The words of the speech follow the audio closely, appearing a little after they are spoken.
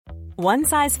One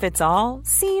size fits all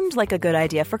seemed like a good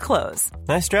idea for clothes.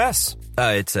 Nice dress.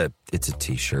 It's a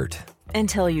t-shirt.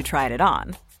 Until you tried it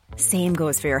on. Same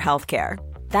goes for your healthcare.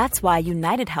 That's why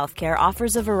United Healthcare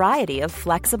offers a variety of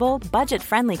flexible,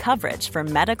 budget-friendly coverage for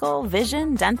medical,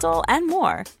 vision, dental, and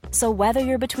more. So whether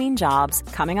you're between jobs,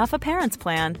 coming off a parent's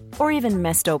plan, or even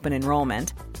missed open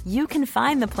enrollment, you can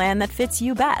find the plan that fits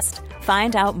you best.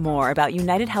 Find out more about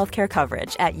United Healthcare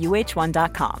coverage at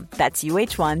uh1.com. That's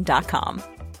uh1.com.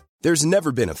 There's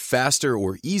never been a faster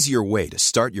or easier way to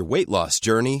start your weight loss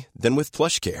journey than with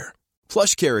PlushCare.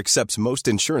 PlushCare accepts most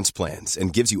insurance plans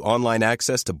and gives you online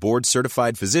access to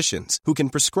board-certified physicians who can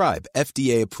prescribe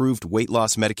FDA-approved weight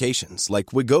loss medications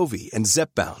like Wegovy and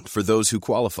Zepbound for those who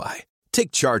qualify.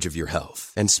 Take charge of your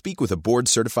health and speak with a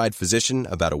board-certified physician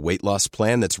about a weight loss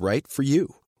plan that's right for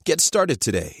you. Get started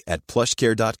today at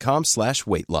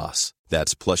plushcare.com/weight-loss.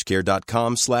 That's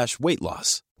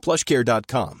plushcare.com/weight-loss.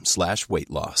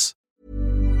 plushcare.com/weight-loss.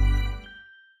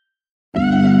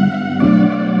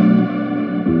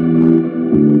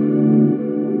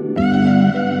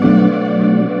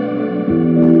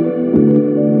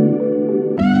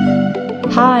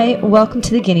 Hi, welcome to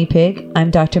The Guinea Pig.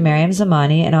 I'm Dr. Mariam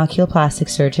Zamani, an oculoplastic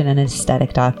surgeon and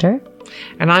aesthetic doctor.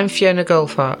 And I'm Fiona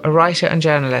Golfar, a writer and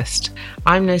journalist.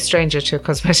 I'm no stranger to a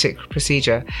cosmetic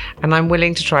procedure, and I'm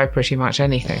willing to try pretty much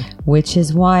anything. Which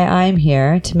is why I'm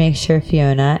here to make sure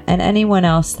Fiona and anyone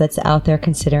else that's out there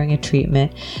considering a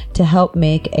treatment to help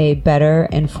make a better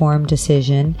informed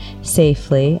decision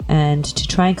safely and to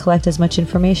try and collect as much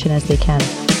information as they can.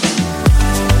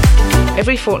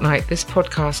 Every fortnight, this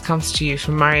podcast comes to you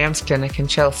from Mariam's clinic in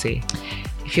Chelsea.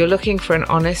 If you're looking for an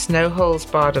honest,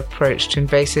 no-holds-barred approach to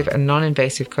invasive and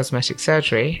non-invasive cosmetic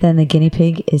surgery, then The Guinea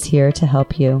Pig is here to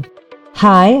help you.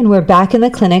 Hi, and we're back in the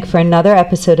clinic for another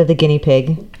episode of The Guinea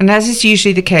Pig. And as is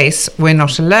usually the case, we're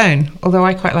not alone. Although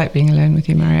I quite like being alone with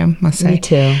you, Mariam, must say. Me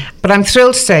too. But I'm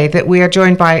thrilled to say that we are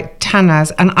joined by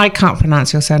Tanaz, and I can't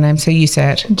pronounce your surname, so you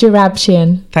say it.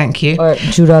 Jurabchian. Thank you. Or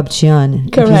Jurabchian,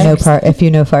 Correct. if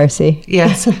you know Farsi.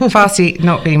 Yes, Farsi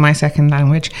not being my second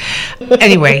language.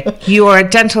 Anyway, you are a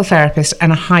dental therapist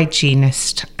and a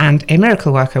hygienist and a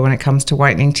miracle worker when it comes to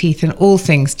whitening teeth and all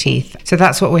things teeth. So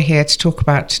that's what we're here to talk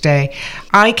about today.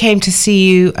 I came to see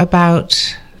you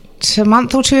about a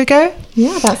month or two ago.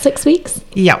 Yeah, about 6 weeks.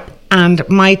 Yep. And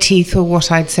my teeth were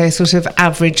what I'd say sort of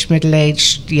average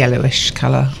middle-aged yellowish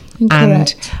colour.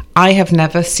 And I have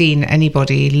never seen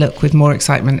anybody look with more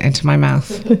excitement into my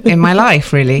mouth in my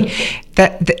life, really.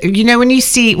 You know, when you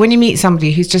meet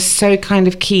somebody who's just so kind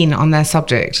of keen on their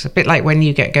subject, a bit like when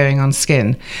you get going on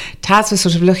skin. Taz was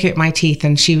sort of looking at my teeth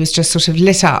and she was just sort of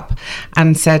lit up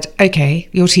and said, okay,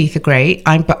 your teeth are great,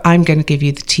 but I'm going to give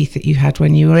you the teeth that you had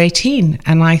when you were 18.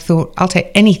 And I thought, I'll take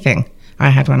anything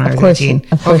I had when I was 18.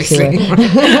 Obviously.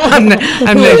 I'm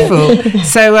no fool.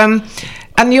 So,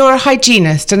 and you're a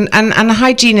hygienist, and a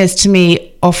hygienist to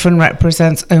me often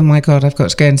represents, oh my God, I've got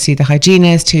to go and see the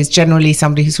hygienist, who's generally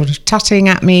somebody who's sort of tutting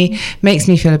at me, makes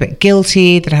me feel a bit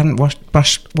guilty that I haven't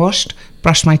brushed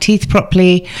my teeth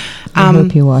properly. I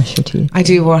hope you wash your teeth. I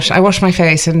do wash. I wash my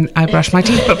face and I brush my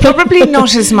teeth, but probably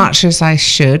not as much as I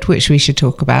should, which we should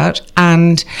talk about.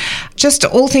 And just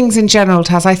all things in general,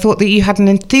 Taz, I thought that you had an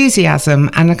enthusiasm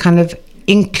and a kind of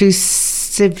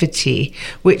inclusivity,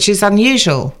 which is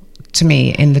unusual to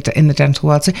me in the dental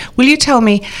world. So will you tell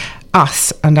me,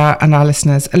 us and our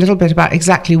listeners, a little bit about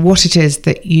exactly what it is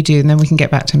that you do, and then we can get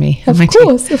back to me. Of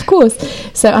course.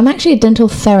 So I'm actually a dental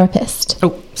therapist.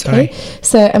 Oh, sorry. Okay?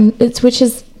 So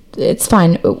it's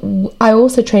fine. I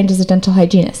also trained as a dental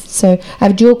hygienist. So I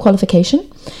have dual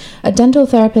qualification. A dental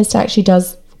therapist actually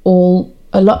does a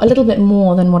little bit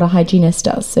more than what a hygienist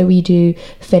does. So we do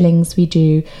fillings, we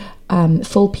do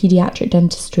full pediatric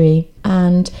dentistry,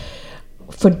 and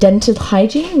for dental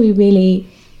hygiene,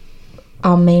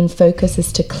 our main focus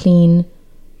is to clean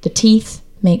the teeth,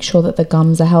 make sure that the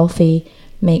gums are healthy,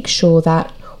 make sure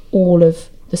that all of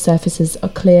the surfaces are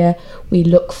clear. We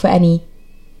look for any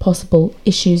possible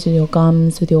issues with your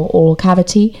gums, with your oral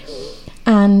cavity.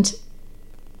 And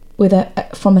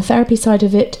from a therapy side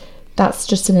of it, that's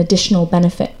just an additional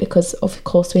benefit because, of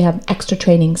course, we have extra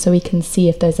training so we can see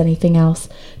if there's anything else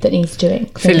that needs doing.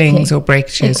 Fillings or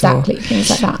breakages. Exactly, things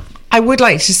like that. I would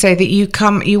like to say that you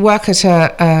work at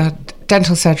a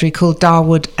dental surgery called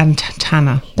Darwood and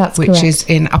Tanner, which correct. is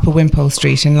in Upper Wimpole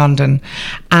Street in London.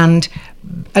 And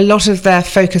a lot of their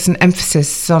focus and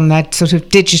emphasis is on their sort of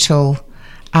digital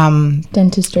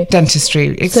dentistry.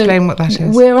 Explain what that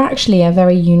is. We're actually a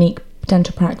very unique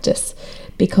dental practice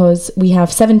because we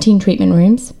have 17 treatment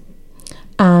rooms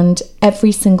and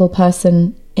every single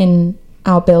person in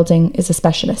our building is a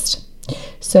specialist.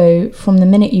 So from the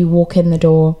minute you walk in the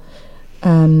door,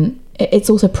 it's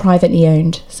also privately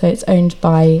owned. So it's owned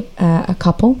by a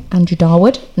couple, Andrew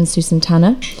Darwood and Susan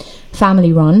Tanner,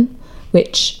 family run,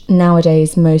 which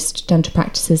nowadays most dental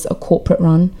practices are corporate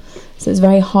run. So it's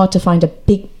very hard to find a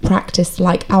big practice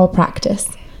like our practice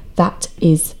that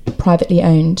is privately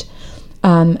owned.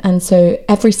 And so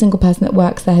every single person that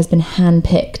works there has been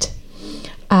handpicked,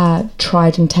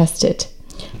 tried and tested.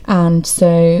 And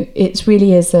so it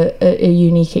really is a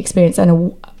unique experience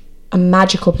and a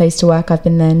magical place to work. I've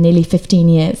been there nearly 15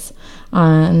 years.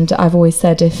 And I've always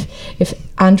said if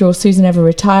Andrew or Susan ever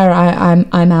retire,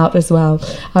 I'm out as well.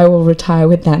 I will retire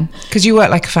with them. Because you work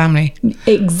like a family.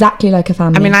 Exactly like a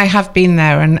family. I mean, I have been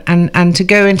there, and to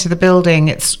go into the building,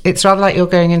 it's rather like you're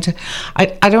going into. I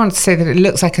don't want to say that it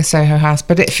looks like a Soho house,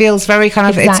 but it feels very kind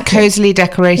of. Exactly. It's cosily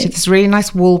decorated. There's really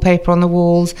nice wallpaper on the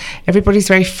walls. Everybody's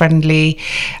very friendly.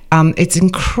 It's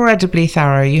incredibly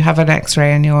thorough. You have an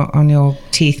X-ray on your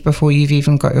teeth before you've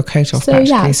even got your coat off. So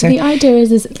yeah, so the idea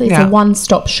is it's a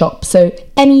one-stop shop. So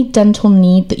any dental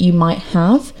need that you might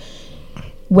have,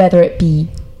 whether it be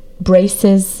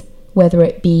braces, whether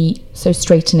it be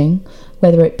straightening,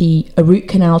 whether it be a root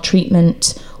canal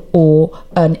treatment or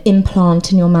an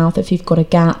implant in your mouth if you've got a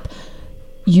gap,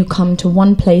 you come to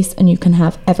one place and you can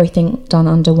have everything done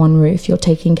under one roof. You're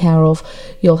taken care of.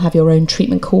 You'll have your own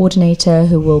treatment coordinator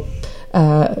who will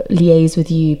liaise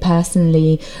with you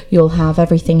personally. You'll have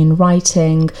everything in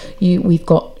writing. We've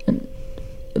got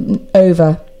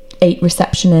over 8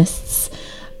 receptionists.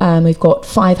 We've got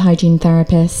 5 hygiene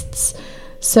therapists.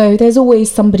 So there's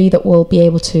always somebody that will be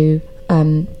able to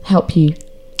help you.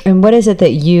 And what is it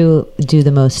that you do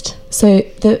the most? So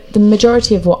the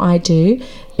majority of what I do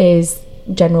is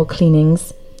general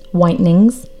cleanings,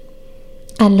 whitenings,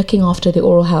 and looking after the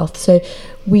oral health. So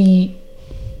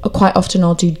quite often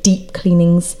I'll do deep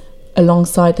cleanings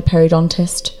alongside the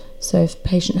periodontist. So if a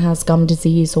patient has gum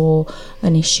disease or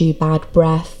an issue, bad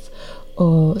breath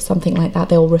or something like that,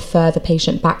 they'll refer the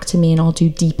patient back to me and I'll do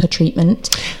deeper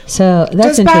treatment. So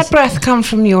that's Does bad breath come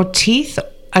from your teeth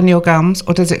and your gums,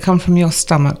 or does it come from your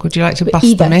stomach? Would you like to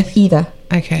bust the myth? Either.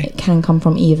 Okay. It can come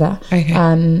from either.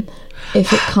 Okay.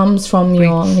 If it comes from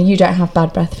you don't have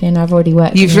bad breath, Fiona. I've already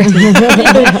worked. You've if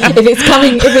it's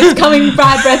coming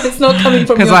bad breath, it's not coming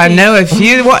from. Because I know a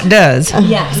few what does.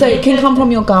 Yeah. So it can come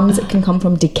from your gums. It can come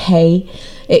from decay.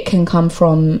 It can come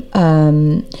from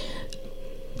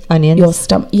onions. Your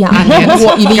stomach. Yeah. Onions.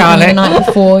 What you've eaten the night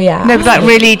before. Yeah. No, but that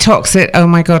really toxic. Oh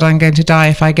my God, I'm going to die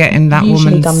if I get in that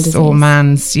woman's or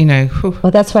man's.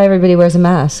 Well, that's why everybody wears a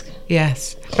mask.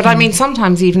 Yes. But I mean,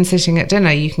 sometimes even sitting at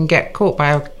dinner, you can get caught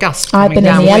by a gust. I've been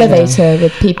in the elevator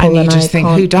with people and you just think,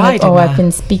 who died? I've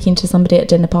been speaking to somebody at a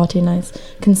dinner party and I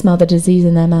can smell the disease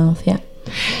in their mouth. Yeah.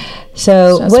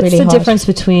 So what's really the difference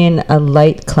between a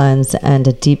light cleanse and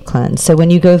a deep cleanse? So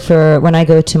when I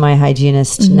go to my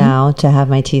hygienist now to have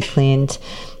my teeth cleaned,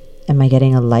 am I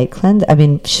getting a light cleanse? I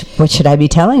mean, what should I be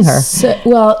telling her?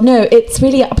 No, it's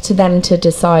really up to them to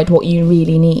decide what you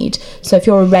really need. So if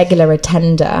you're a regular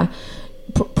attender,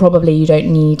 probably you don't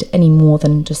need any more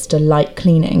than just a light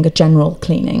cleaning, a general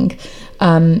cleaning.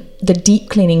 The deep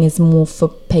cleaning is more for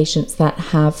patients that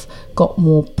have got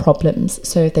more problems.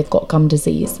 So if they've got gum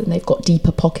disease and they've got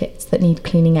deeper pockets that need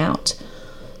cleaning out.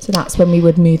 So that's when we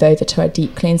would move over to a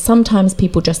deep clean. Sometimes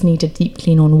people just need a deep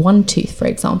clean on one tooth, for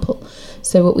example.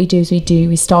 So what we do is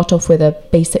we start off with a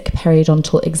basic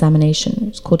periodontal examination.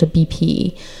 It's called a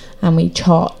BPE, and we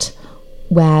chart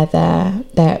where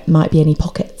there might be any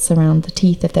pockets around the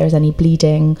teeth, if there is any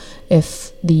bleeding,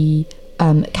 if the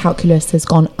calculus has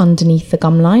gone underneath the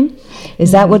gum line.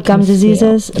 Is that what gum disease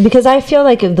is? Because I feel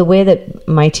like the way that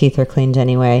my teeth are cleaned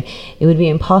anyway, it would be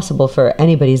impossible for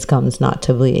anybody's gums not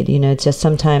to bleed. It's just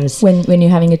sometimes when you're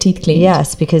having a teeth cleaned.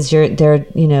 Yes, because they're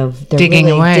digging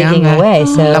really away. Digging away.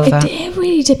 So it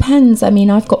really depends. I mean,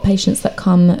 I've got patients that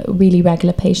come, really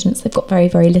regular patients. They've got very,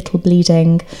 very little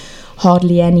bleeding,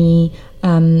 hardly any.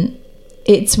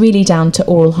 It's really down to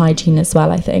oral hygiene as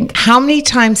well, I think. How many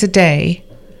times a day?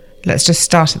 Let's just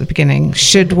start at the beginning.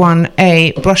 Should one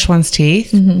A, brush one's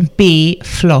teeth, B,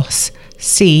 floss,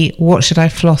 C, what should I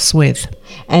floss with?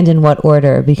 And in what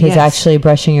order? Because actually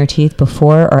brushing your teeth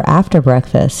before or after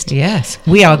breakfast. Yes,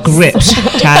 we are gripped,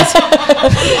 Taz.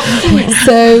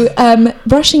 So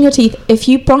brushing your teeth, if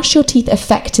you brush your teeth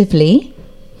effectively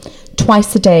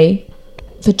twice a day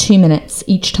for 2 minutes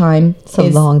each time,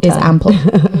 is ample.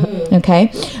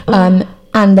 Okay?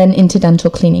 And then interdental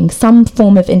cleaning. Some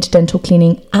form of interdental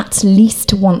cleaning at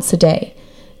least once a day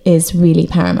is really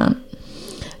paramount.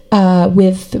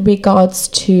 With regards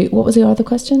to, what was your other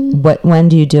question? When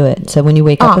do you do it? So when you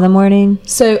wake up in the morning?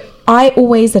 So I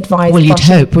always advise Well, you'd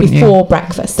brushing hope, wouldn't you? before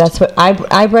breakfast. That's what I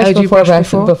brush Oh, do you before brush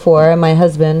breakfast before? before, and my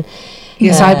husband.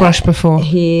 Yes, I brush before.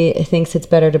 He thinks it's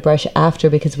better to brush after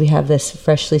because we have this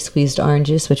freshly squeezed orange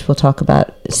juice, which we'll talk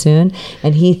about soon.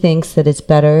 And he thinks that it's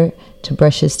better to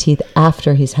brush his teeth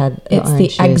after he's had the It's the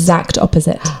orange juice. exact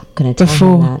opposite. I'm going to tell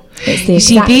Before. him that. It's the You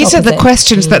see, exact these are the opposite.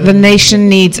 questions that the nation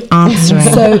needs answering.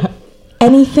 So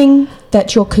anything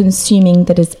that you're consuming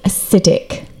that is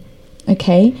acidic,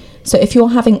 okay? So if you're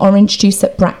having orange juice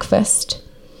at breakfast,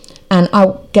 and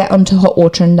I'll get onto hot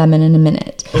water and lemon in a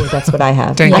minute. Oh, that's what I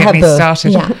have. Don't I get have me both.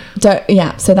 started.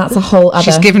 So that's a whole other...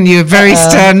 She's given you a very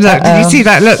stern look. Did you see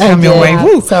that look come your way? Yeah,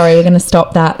 Woo. sorry, we're going to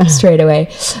stop that straight away.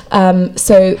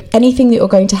 So anything that you're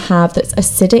going to have that's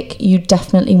acidic, you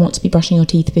definitely want to be brushing your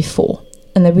teeth before.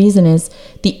 And the reason is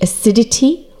the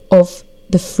acidity of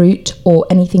the fruit or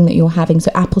anything that you're having.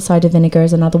 So apple cider vinegar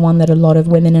is another one that a lot of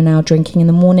women are now drinking in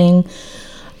the morning.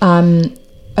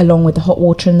 Along with the hot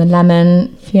water and the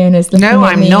lemon. Fiona's looking No,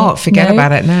 at I'm me. not. Forget No?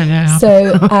 about it. No.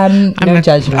 So No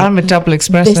judgment. I'm a double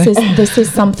espresso. this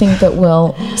is something that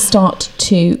will start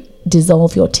to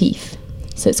dissolve your teeth.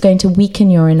 So it's going to weaken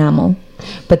your enamel.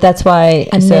 But that's why.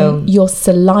 And then your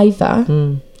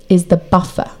saliva is the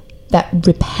buffer that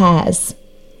repairs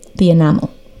the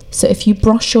enamel. So if you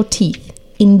brush your teeth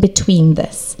in between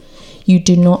this, you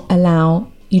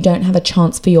don't have a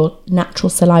chance for your natural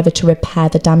saliva to repair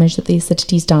the damage that the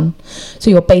acidity's done. So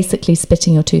you're basically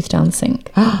spitting your tooth down the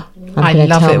sink. I gonna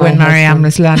love tell it my when Marianne husband.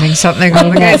 was learning something.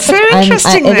 It's so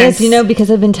interesting. It is, this. because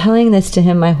I've been telling this to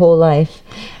him my whole life.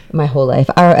 My whole life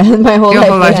Your whole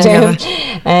life with him.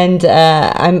 together.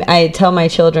 And I tell my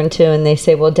children too, and they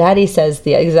say, "Well, Daddy says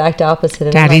the exact opposite." And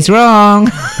I'm Daddy's like, wrong.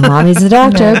 Mommy's the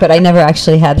doctor, but I never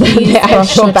actually had the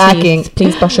actual backing.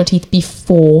 Please brush your teeth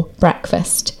before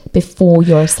breakfast, before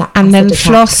your And then acid attack.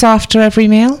 floss after every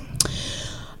meal.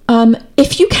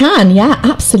 If you can, yeah,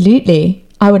 absolutely.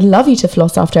 I would love you to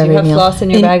floss after Do every you have meal. floss in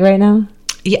your bag right now?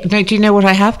 Yeah, no, do you know what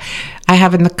I have? I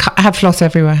have floss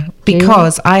everywhere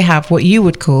because I have what you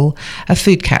would call a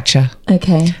food catcher.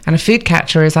 Okay. And a food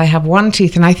catcher is I have one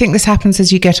tooth, and I think this happens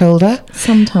as you get older.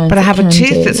 Sometimes But I it have a can tooth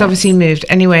do, that's yes. obviously moved.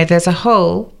 Anyway, there's a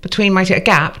hole between my teeth, a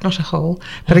gap, not a hole,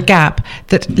 but a gap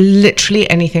that literally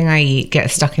anything I eat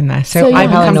gets stuck in there. So So, I yeah,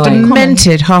 become how annoying.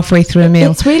 demented halfway through a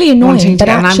meal. It's really annoying, wanting but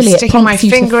and actually I'm it sticking my prompts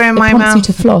you to- finger in it my prompts mouth. you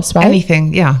to floss, right?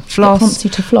 Anything, yeah, floss. prompts you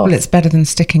to floss. Well, it's better than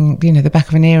sticking, the back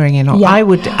of an earring in. Or Yeah. I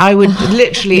would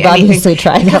literally You've anything. obviously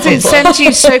tried that because it before. sends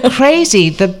you so crazy.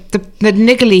 The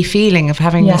niggly feeling of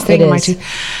having Yeah, this thing it in my is. tooth.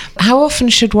 How often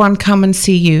should one come and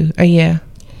see you a year?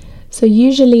 So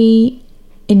usually,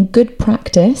 in good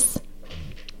practice,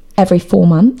 every 4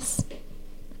 months.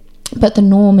 But the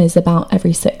norm is about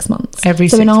every 6 months. So in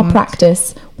 6 our months.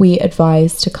 practice, we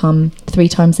advise to come 3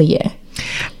 times a year.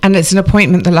 And it's an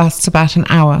appointment that lasts about an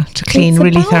hour to clean, It's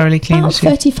really about- thoroughly clean about the tooth.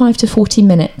 35 to 40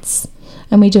 minutes.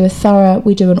 And we do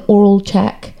an oral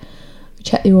check.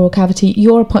 Check the oral cavity.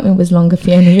 Your appointment was longer,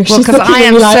 Fiona. You're Well, just because looking I at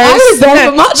am me like, so I was there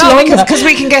for much longer. because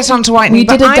we can get on to whitening. We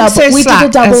did a but I'm double. so We did a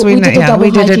slack, double. as We did a know. double We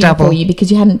did a hygiene double. for you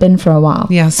because you hadn't been for a while.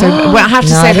 Yeah, so well, I have to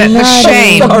say that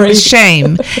Naughty. the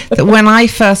shame that when I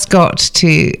first got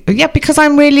to, because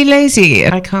I'm really lazy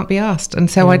and I can't be asked, and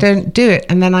so I don't do it.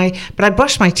 And then I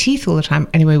brush my teeth all the time.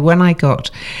 Anyway, when I got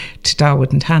to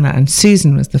Darwood and Tanner, and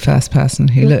Susan was the first person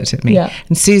who looked at me. Yeah.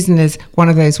 And Susan is one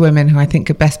of those women who I think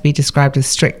could best be described as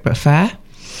strict but fair.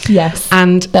 Yes,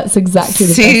 And that's exactly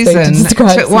the best way to Susan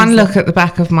describe took one Susan. look at the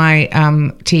back of my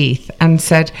teeth and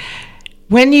said,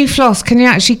 "When you floss, can you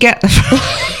actually get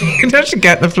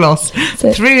the floss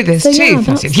So- through this so yeah, tooth?" I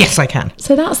that's- said, "Yes, I can."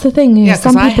 So that's the thing. Yeah,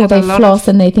 Some 'cause I people have a they lot floss of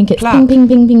and they think it's plaque. ping, ping,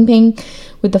 ping, ping, ping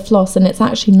with the floss, and it's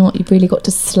actually not. You've really got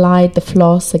to slide the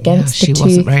floss against she the tooth.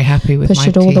 wasn't very happy with push my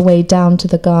it all the teeth. way down to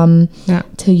the gum Yeah.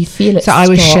 till you feel it. So I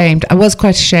was stop. shamed. I was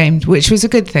quite ashamed, which was a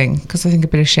good thing because I think a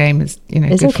bit of shame is,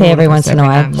 It's good for okay all every of us once in a every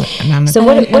while. now and then. So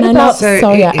what And I about? love, So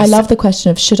sorry, I it's- love the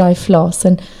question of should I floss,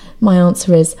 and my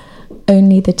answer is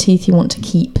only the teeth you want to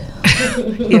keep.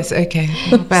 Yes, okay.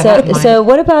 I'll bear that in mind. So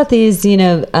what about these,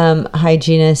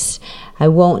 hygienists? I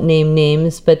won't name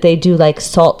names, but they do like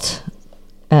salt.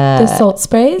 The salt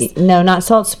sprays. No, not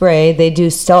salt spray. They do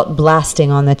salt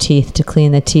blasting on the teeth to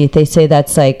clean the teeth. They say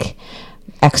that's like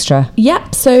extra.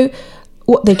 Yep. So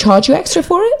what they charge you extra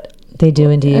for it? They do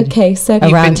indeed. Okay. So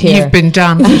Around here. You've been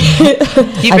done.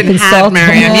 You've been been had, salted.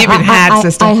 Marianne. You've been had, I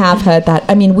sister. have heard that.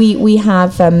 I mean, we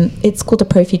have, it's called a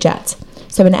ProfiJet,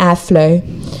 so an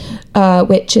airflow,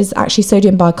 which is actually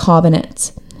sodium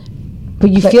bicarbonate. But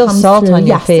you that feel comes salt through. on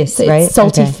your Yes, face, it's right?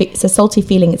 salty. Okay. It's a salty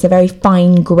feeling. It's a very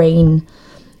fine grain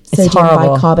sodium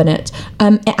horrible. bicarbonate.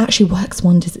 It actually works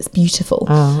wonders. It's beautiful.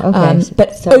 Oh, okay.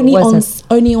 But So it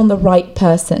only on the right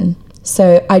person.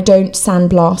 So I don't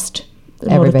sandblast. A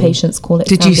lot of Everybody. patients call it.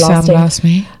 Did you sandblast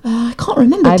me? I can't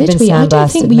remember. I've did been we? I don't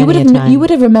sandblasted think you would many a have. time. You would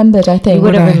have remembered. I think You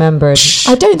would have I? remembered.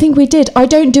 I don't think we did. I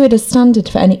don't do it as standard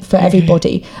for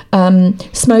everybody.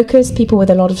 Smokers, people with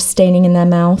a lot of staining in their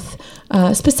mouth,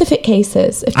 specific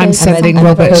cases. If I'm there's- sending I'm a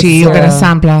Robert to you. You're going to Zero.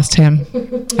 sandblast him.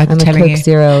 I'm I'm a telling Coke you.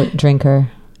 Zero drinker.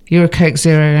 You're a Coke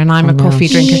Zero and I'm I a know. coffee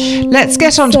drinker. Let's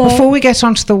get on to, before we get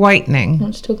on to the whitening, I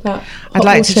want to talk about. I'd hot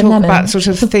like to water and talk lemon. about sort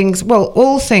of things, well,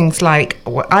 all things like,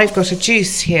 I've got a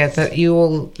juice here that you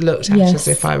all looked at Yes. as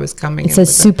if I was coming It's in a with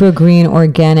it. super green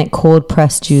organic cold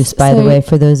pressed juice, by the So- way,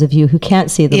 for those of you who can't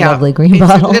see the Yeah, lovely green it's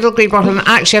bottle. a little green bottle. And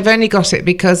actually, I've only got it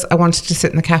because I wanted to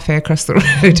sit in the cafe across the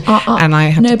road and I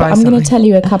had no, to buy but I'm something. going to tell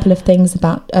you a couple of things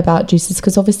about juices,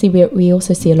 because obviously we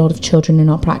also see a lot of children in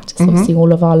our practice. Mm-hmm. Obviously,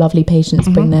 all of our lovely patients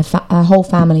bring their whole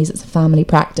families. It's a family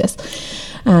practice,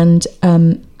 and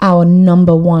our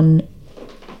number one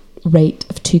rate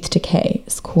of tooth decay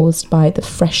is caused by the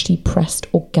freshly pressed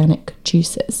organic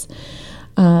juices,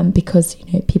 because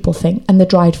people think, and the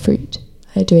dried fruit.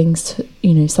 They're doing,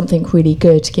 something really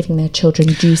good, giving their children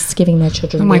juice, giving their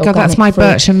children. Oh my the God, that's organic my fruit.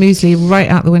 birch and muesli right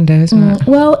out the window, isn't it?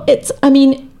 Well, it's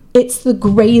the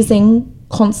grazing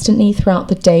constantly throughout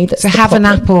the day. That's So the have an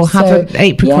problem. apple, have an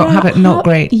apricot, have it not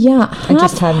great. Yeah,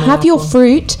 just had an have your apple.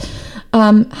 fruit,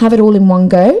 have it all in one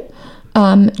go.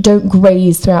 Don't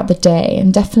graze throughout the day,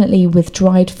 and definitely with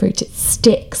dried fruit, it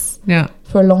sticks Yeah.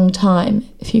 for a long time.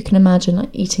 If you can imagine, like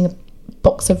eating a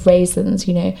box of raisins,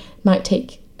 it might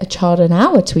take a child an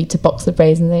hour to eat a box of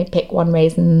raisins. They pick one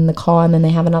raisin in the car and then they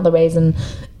have another raisin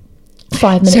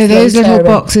 5 minutes So those later, little and-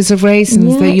 boxes of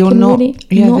raisins that it you're can not... really-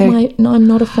 they're- no, I'm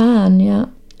not a fan. Yeah,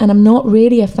 and I'm not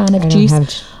really a fan of I don't juice have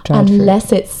dried fruit.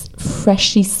 unless it's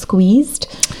freshly squeezed.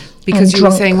 because and you were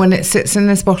drunk. saying when it sits in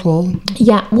this bottle...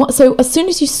 Yeah. So as soon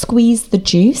as you squeeze the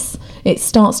juice, it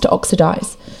starts to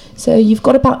oxidize. So you've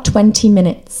got about 20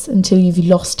 minutes until you've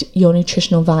lost your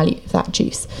nutritional value of that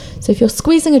juice. So if you're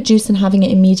squeezing a juice and having it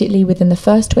immediately within the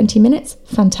first 20 minutes,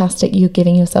 fantastic, you're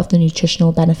giving yourself the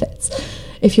nutritional benefits.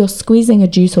 If you're squeezing a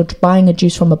juice or buying a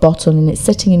juice from a bottle and it's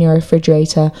sitting in your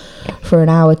refrigerator for an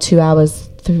hour, 2 hours,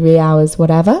 3 hours,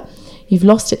 whatever, you've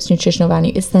lost its nutritional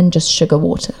value. It's then just sugar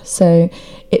water. So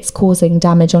it's causing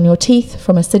damage on your teeth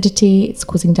from acidity. It's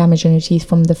causing damage on your teeth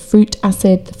from the fruit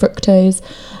acid, the fructose,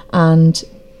 and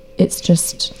it's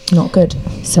just not good.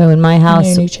 So in my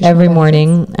house, nutritional every benefits.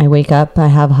 morning I wake up, I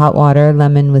have hot water,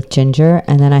 lemon with ginger,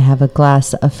 and then I have a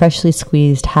glass of freshly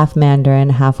squeezed half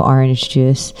mandarin, half orange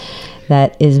juice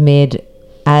that is made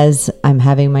as I'm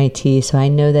having my tea. So I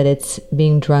know that it's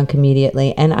being drunk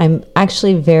immediately. And I'm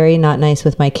actually very not nice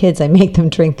with my kids. I make them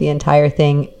drink the entire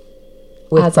thing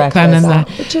with As it breakfast. comes out.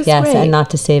 Which is Yes, great. and not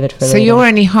to save it for So later. you're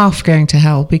only half going to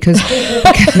hell because...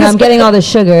 No, I'm getting all the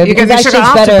sugar. You're because getting the actually sugar it's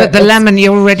after, better. but the it's- lemon,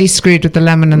 you're already screwed with the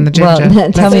lemon and the ginger.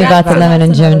 Well, tell Let's me get about the that. lemon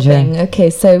and That's another ginger. thing. Okay,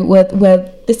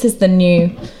 so this is the new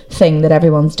thing that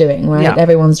everyone's doing, right? Yeah.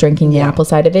 Everyone's drinking the Yeah. apple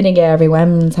cider vinegar.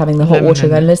 Everyone's having the hot Lemon water.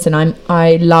 and- Then listen,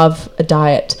 I love a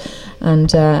diet,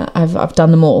 and I've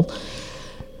done them all.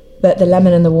 But the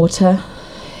lemon and the water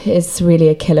is really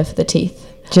a killer for the teeth.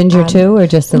 Ginger too, or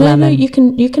just the no, lemon? No,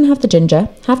 you can have the ginger.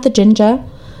 Have the ginger.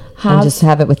 And just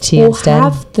have it with tea or instead?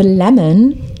 have the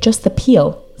lemon, just the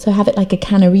peel. So have it like a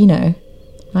Canarino,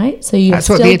 right? So you. That's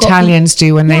what the Italians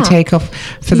do when they Yeah. take off.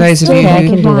 For You those of still you got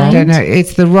who the rind. don't know,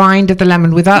 it's the rind of the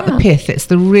lemon without the Yeah. pith. It's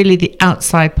the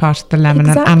outside part of the lemon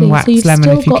Exactly. and wax so you've lemon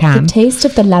still if you got can. the taste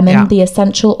of the lemon, Yeah. the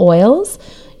essential oils.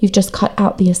 You've just cut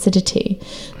out the acidity.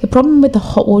 The problem with the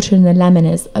hot water and the lemon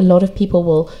is a lot of people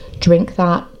will drink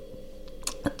that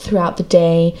throughout the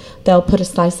day. They'll put a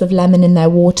slice of lemon in their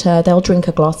water. They'll drink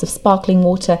a glass of sparkling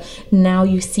water. Now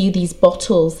you see these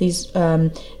bottles. These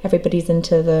everybody's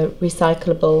into the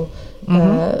recyclable.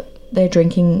 They're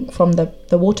drinking from the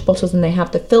water bottles, and they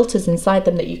have the filters inside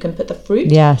them that you can put the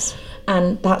fruit. Yes.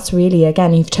 And that's really,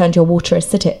 again, you've turned your water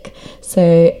acidic.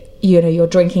 So you're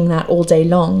drinking that all day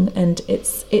long, and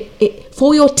it's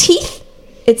for your teeth.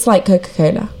 It's like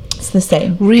Coca-Cola. It's the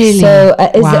same. Really? So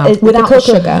Wow. Without the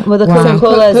sugar. Well, the Wow.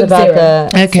 Coca-Cola is Coke about Zero.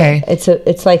 the. Okay.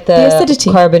 It's like the, The acidity.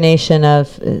 carbonation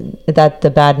of the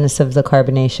badness of the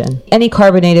carbonation. Any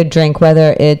carbonated drink,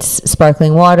 whether it's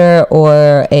sparkling water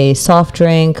or a soft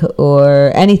drink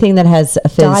or anything that has a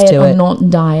fizz Diet to or it.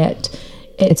 not diet.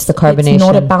 It's the It's not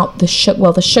carbonation. about the sugar.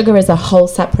 Well, the sugar is a whole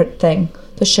separate thing.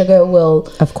 The sugar will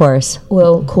Of course.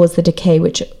 cause the decay,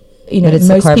 which But it's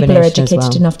the most people are carbonation as educated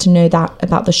well. enough to know that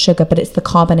about the sugar, but it's the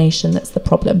carbonation that's the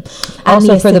problem. And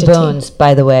Also the for the acidity. bones,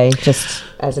 by the way, just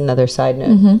as another side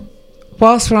note.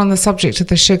 whilst we're on the subject of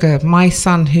the sugar, my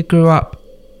son, who grew up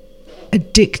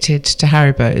addicted to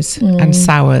Haribos and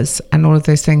sours and all of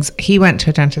those things, he went to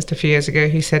a dentist a few years ago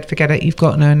who said, forget it, you've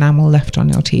got no enamel left on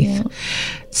your teeth.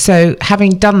 So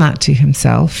having done that to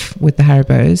himself with the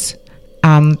Haribos,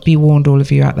 be warned, all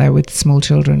of you out there with small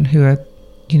children who are,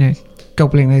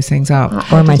 gobbling those things up.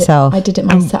 Or myself. I did it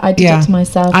myself. I did it to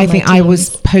myself. I think I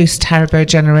was post Haribo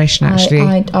generation, actually.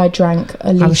 I drank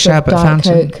a litre of Diet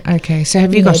fountain. Coke. Okay, so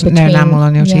have you got no enamel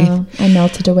on your teeth? I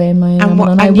melted away my enamel.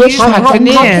 And I wish you've had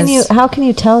veneers. How can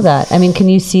you tell that? I mean, can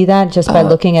you see that just by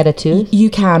looking at a tooth? You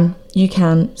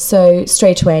can. So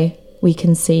straight away we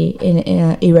can see in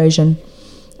erosion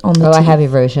on the teeth. I have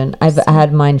erosion. I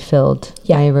had mine filled.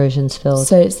 Yeah. My erosion's filled.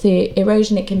 So it's the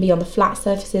erosion. It can be on the flat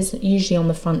surfaces, usually on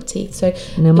the front teeth. So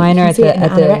mine are at the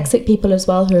anorexic people as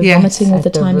well who are vomiting all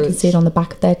the time. You can see it on the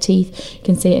back of their teeth. You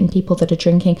can see it in people that are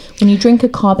drinking. When you drink a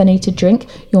carbonated drink,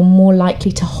 you're more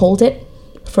likely to hold it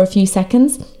for a few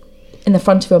seconds in the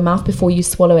front of your mouth before you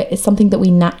swallow it. It's something that we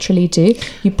naturally do.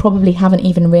 You probably haven't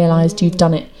even realised you've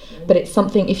done it. But it's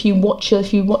something, if you watch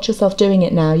yourself doing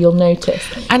it now, you'll notice.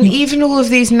 And even all of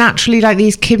these naturally, like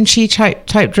these kimchi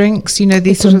type drinks,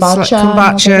 these sort of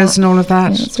kombuchas and all of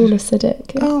that. Yeah, it's all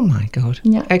acidic. Yeah. Oh my God.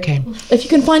 Yeah. Okay. If you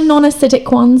can find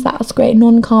non-acidic ones, that's great.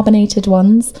 Non-carbonated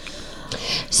ones.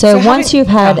 So once you've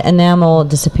had enamel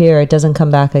disappear, it doesn't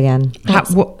come back again.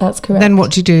 That's correct. Then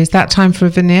what do you do? Is that time for a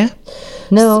veneer?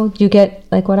 No, you get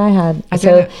like what I had.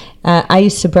 I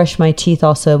used to brush my teeth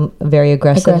also very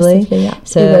aggressively.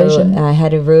 So erosion. I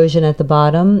had erosion at the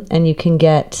bottom, and you can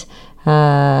get.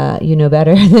 You know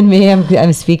better than me.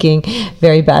 I'm speaking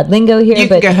very bad lingo here. You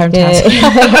but can go home, Taz.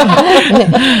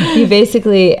 You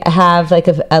basically have like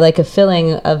a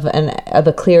filling of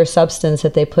a clear substance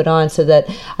that they put on, so that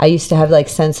I used to have like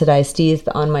sensitized teeth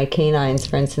on my canines,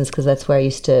 for instance, because that's where I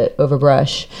used to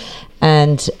overbrush,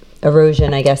 and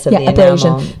erosion, I guess, of the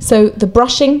enamel. So the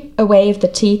brushing away of the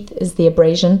teeth is the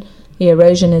abrasion. The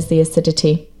erosion is the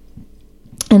acidity,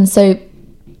 and so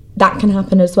that can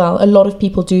happen as well. A lot of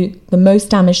people do the most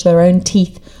damage to their own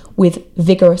teeth with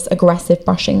vigorous, aggressive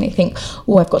brushing. They think,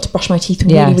 I've got to brush my teeth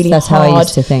really hard. That's how I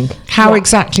used to think. How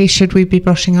exactly should we be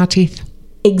brushing our teeth?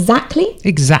 Exactly.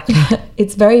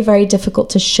 It's very, very difficult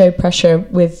to show pressure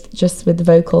with the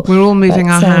vocal. We're all moving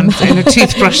our hands in a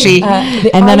toothbrushy.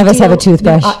 And none of us have a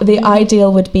toothbrush. The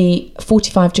ideal would be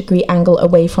 45-degree angle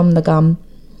away from the gum.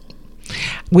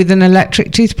 With an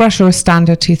electric toothbrush or a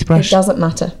standard toothbrush? It doesn't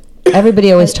matter.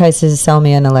 Everybody always tries to sell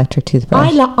me an electric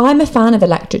toothbrush. I'm a fan of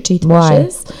electric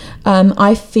toothbrushes. Why?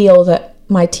 I feel that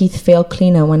my teeth feel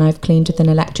cleaner when I've cleaned with an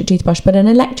electric toothbrush. But an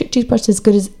electric toothbrush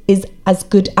is as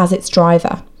good as its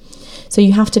driver. So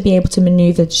you have to be able to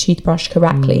maneuver the toothbrush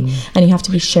correctly, and you have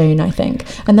to be shown, I think.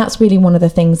 And that's really one of the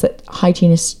things that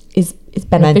hygienists is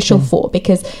beneficial for,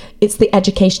 because it's the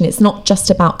education. It's not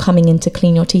just about coming in to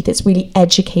clean your teeth. It's really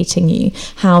educating you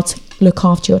how to look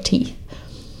after your teeth.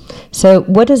 So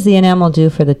what does the enamel do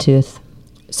for the tooth?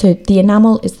 So the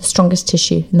enamel is the strongest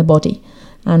tissue in the body,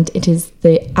 and it is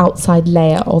the outside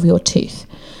layer of your tooth.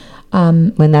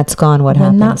 When that's gone, what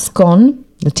happens? When that's gone,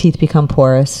 the teeth become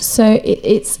porous. So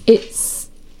it's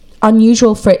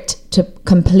unusual for it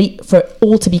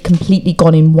all to be completely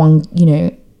gone in one,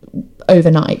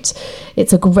 overnight.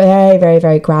 It's a very, very,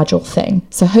 very gradual thing.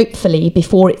 So hopefully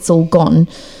before it's all gone,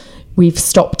 we've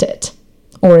stopped it.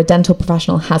 Or a dental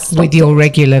professional has stopped with your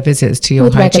regular visits to your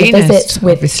hygienist, regular visits,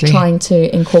 with obviously. Trying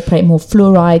to incorporate more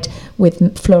fluoride, with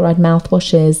fluoride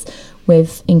mouthwashes,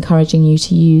 with encouraging you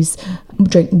to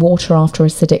drink water after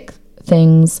acidic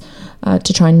things,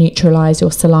 to try and neutralize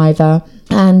your saliva,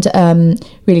 and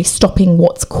really stopping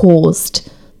what's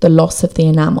caused the loss of the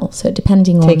enamel. So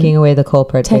depending on taking away the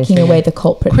culprit. Quick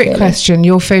really. Question: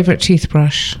 your favorite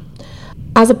toothbrush?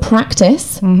 As a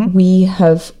practice, we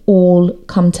have all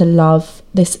come to love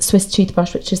this Swiss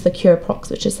toothbrush, which is the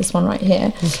Curaprox, which is this one right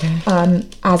here,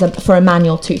 for a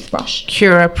manual toothbrush.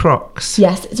 Curaprox.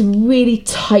 Yes, it's really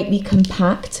tightly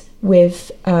compact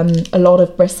with a lot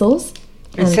of bristles.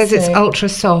 It says it's ultra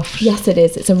soft. Yes, it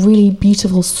is. It's a really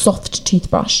beautiful, soft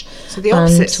toothbrush. So the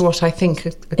opposite to what I think a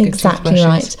good exactly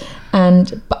toothbrush is.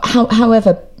 Right.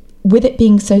 However, with it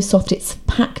being so soft, it's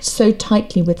packed so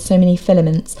tightly with so many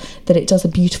filaments that it does a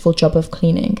beautiful job of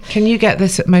cleaning. Can you get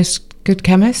this at most good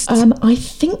chemists? I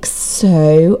think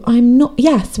so. I'm not.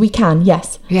 Yes, we can.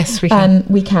 Yes. Yes, we can.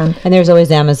 We can. And there's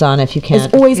always Amazon if you can't.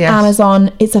 There's always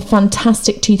Amazon. It's a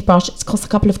fantastic toothbrush. It costs a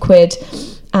couple of quid.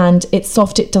 And it's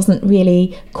soft. It doesn't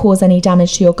really cause any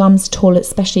damage to your gums at all,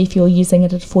 especially if you're using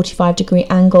it at a 45-degree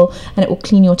angle, and it will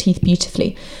clean your teeth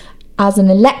beautifully. As an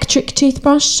electric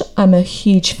toothbrush, I'm a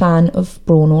huge fan of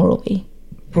Braun Oral-B.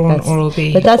 Braun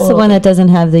Oral-B. But that's the one that doesn't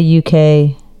have the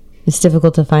UK. It's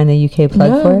difficult to find the UK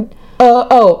plug for it.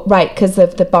 Oh, right, because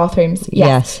of the bathrooms.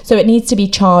 Yes. So it needs to be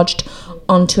charged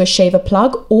onto a shaver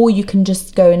plug, or you can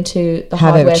just go into the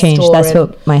hardware store. That's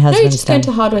what my husband's No, you just go into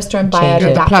the hardware store and buy an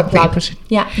adapter plug.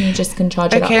 Yeah, and you just can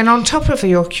charge it up. Okay, and on top of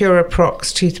your Cura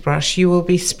Prox toothbrush, you will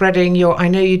be spreading your... I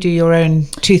know you do your own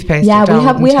toothpaste. Yeah,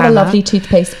 we have a lovely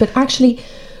toothpaste, but actually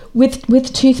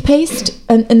with toothpaste,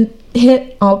 and here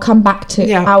I'll come back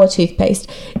to our toothpaste.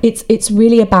 It's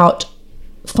really about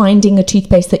finding a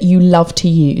toothpaste that you love to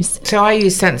use. So I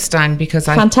use Sensodyne because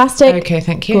Fantastic. Okay,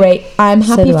 thank you. Great. I'm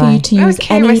happy for you to use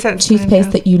any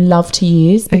toothpaste that you love to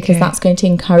use, because that's going to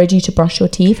encourage you to brush your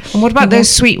teeth. And what about those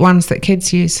sweet ones that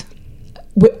kids use?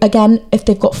 Again, if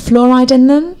they've got fluoride in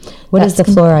them, what does the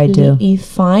fluoride do? Completely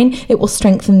fine. It will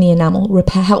strengthen the enamel,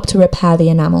 help to repair the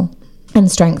enamel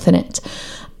and strengthen it.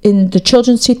 In the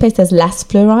children's toothpaste, there's less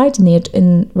fluoride.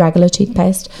 In regular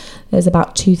toothpaste, there's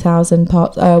about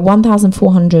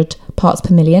 1,400 parts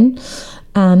per million.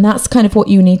 And that's kind of what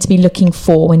you need to be looking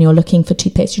for when you're looking for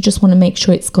toothpaste. You just want to make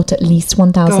sure it's got at least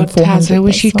 1,400. God, Taz, I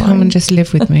wish you'd come and just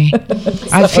live with me.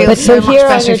 I feel so much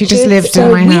better if you just lived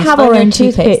in my house. We have our own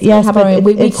toothpaste. Yes,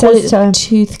 we call it a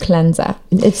tooth cleanser.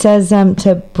 It says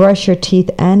to brush your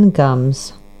teeth and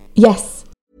gums. Yes.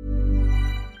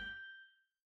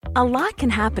 A lot can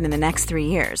happen in the next 3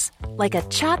 years. Like a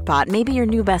chatbot may be your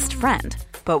new best friend.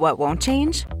 But what won't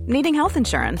change? Needing health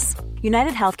insurance.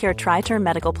 United Healthcare Tri-Term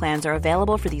Medical Plans are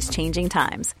available for these changing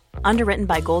times. Underwritten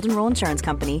by Golden Rule Insurance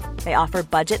Company, they offer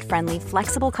budget-friendly,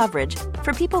 flexible coverage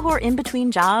for people who are in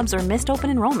between jobs or missed open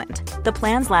enrollment. The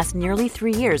plans last nearly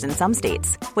 3 years in some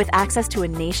states, with access to a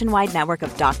nationwide network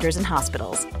of doctors and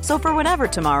hospitals. So for whatever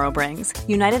tomorrow brings,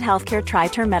 United Healthcare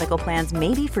Tri-Term Medical Plans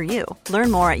may be for you.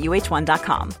 Learn more at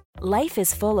uh1.com. Life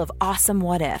is full of awesome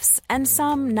what-ifs, and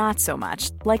some not so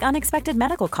much, like unexpected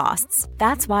medical costs.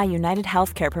 That's why United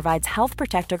Healthcare provides Health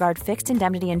Protector Guard fixed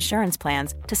indemnity insurance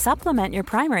plans to supplement your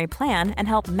primary plan and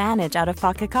help manage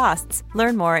out-of-pocket costs.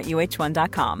 Learn more at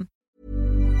uh1.com.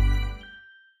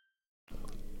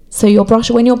 So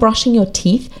when you're brushing your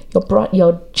teeth,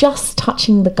 you're just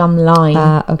touching the gum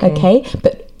line. Okay?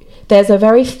 But there's a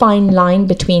very fine line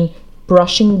between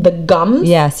brushing the gums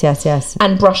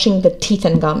and brushing the teeth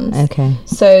and gums. Okay.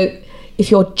 So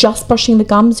if you're just brushing the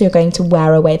gums, you're going to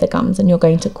wear away the gums and you're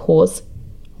going to cause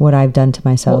what I've done to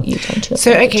myself. What you've done to yourself.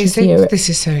 So okay, so this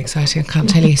is so exciting, I can't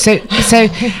tell you. So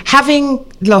having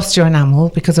lost your enamel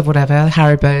because of whatever,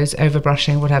 Haribo's,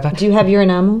 overbrushing, whatever. Do you have your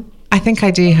enamel? I think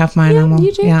I do have my enamel.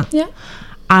 You do? Yeah.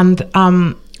 And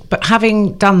but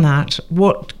having done that,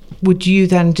 what would you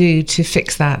then do to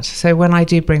fix that? So when I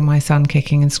do bring my son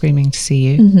kicking and screaming to see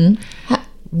you,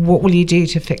 what will you do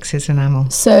to fix his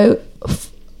enamel? So,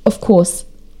 of course,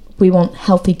 we want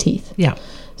healthy teeth. Yeah.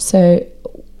 So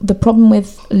the problem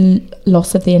with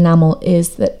loss of the enamel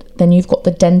is that then you've got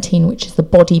the dentine, which is the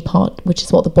body part, which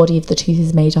is what the body of the tooth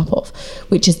is made up of,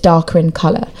 which is darker in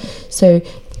colour. So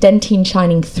dentine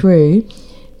shining through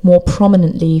more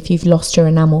prominently, if you've lost your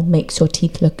enamel, makes your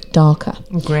teeth look darker.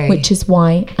 Great. Which is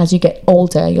why, as you get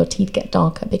older, your teeth get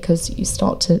darker, because you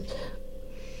start to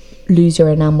lose your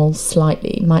enamel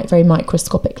slightly, very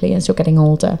microscopically, as you're getting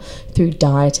older, through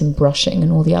diet and brushing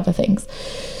and all the other things.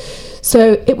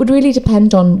 So it would really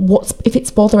depend on if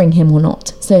it's bothering him or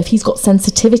not. So if he's got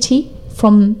sensitivity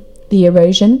from the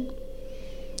erosion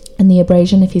and the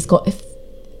abrasion, if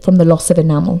from the loss of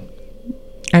enamel.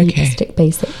 Okay. Stick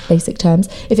basic terms.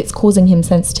 If it's causing him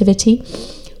sensitivity,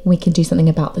 we can do something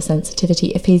about the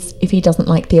sensitivity. If he doesn't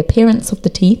like the appearance of the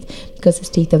teeth because his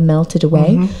teeth have melted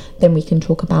away, then we can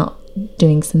talk about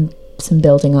doing some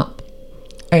building up.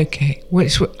 Okay,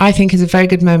 which I think is a very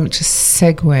good moment to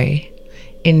segue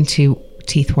into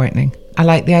teeth whitening. I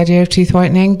like the idea of teeth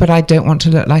whitening, but I don't want to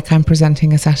look like I'm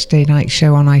presenting a Saturday night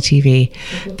show on ITV.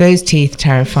 Those teeth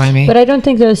terrify me. But I don't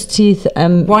think those teeth...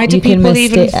 why do people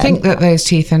even think that those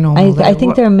teeth are normal? I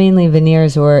think they're mainly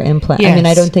veneers or implants. Yes. I mean,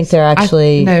 I don't think they're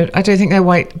actually... No, I don't think they're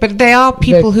white. But they are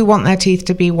people who want their teeth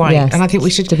to be white. Yes, and I think we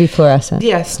should... to be fluorescent.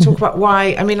 Yes, talk about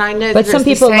why. I mean, I know but that some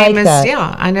it's people the same like that.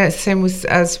 Yeah, I know it's the same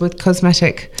as with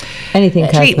cosmetic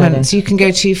treatments. Cosmetic. You can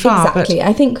go too far. Exactly. But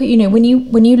I think,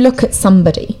 when you look at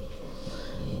somebody,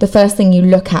 the first thing you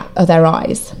look at are their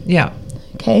eyes. Yeah.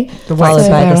 Okay. The whites of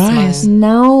their eyes.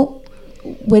 Now,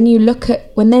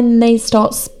 when then they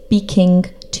start speaking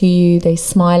to you, they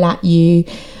smile at you,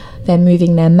 they're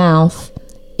moving their mouth.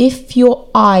 If your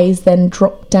eyes then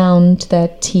drop down to their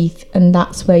teeth and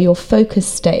that's where your focus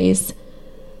stays,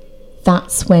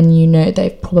 that's when you know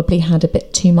they've probably had a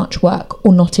bit too much work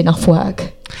or not enough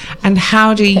work. And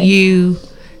how do you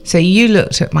So you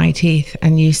looked at my teeth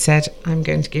and you said, I'm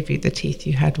going to give you the teeth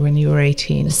you had when you were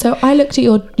 18. So I looked at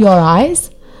your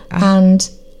eyes and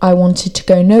I wanted to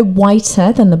go no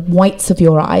whiter than the whites of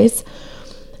your eyes.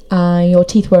 Your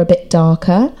teeth were a bit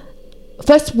darker.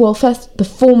 First, the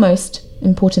foremost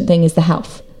important thing is the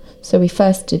health. So we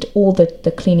first did all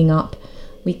the cleaning up.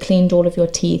 We cleaned all of your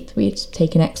teeth. We'd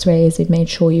taken x-rays. We'd made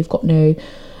sure you've got no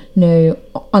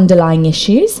underlying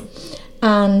issues.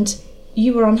 And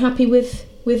you were unhappy with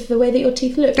the way that your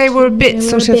teeth looked. They were a bit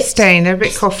stained. They're a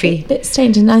bit coffee. A bit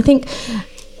stained. And I think,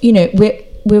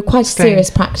 we're quite a serious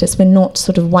practice. We're not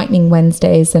sort of whitening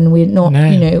Wednesdays, and we're not,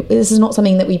 this is not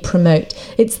something that we promote.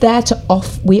 It's there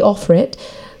we offer it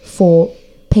for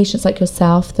patients like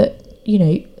yourself that,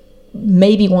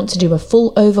 maybe want to do a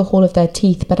full overhaul of their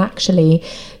teeth, but actually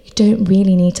you don't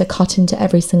really need to cut into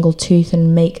every single tooth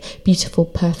and make beautiful,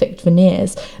 perfect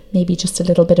veneers. Maybe just a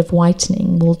little bit of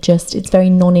whitening it's very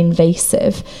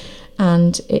non-invasive,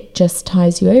 and it just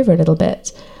ties you over a little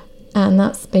bit. And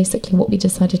that's basically what we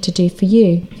decided to do for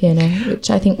you, Fiona, which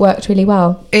I think worked really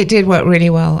well. It did work really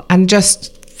well. And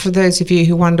just for those of you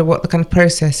who wonder what the kind of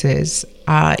process is,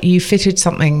 you fitted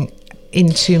something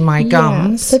into my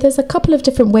gums. So there's a couple of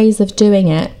different ways of doing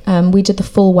it. We did the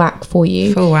full whack for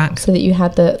you. Full whack. So that you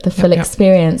had the full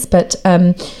experience. But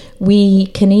we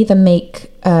can either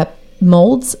make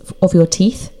molds of your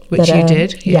teeth. Which you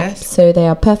did, yes. Yeah, so they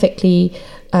are perfectly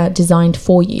designed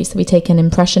for you. So we take an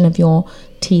impression of your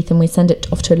teeth and we send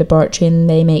it off to a laboratory, and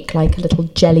they make like a little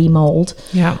jelly mold,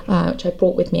 which I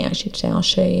brought with me actually today. I'll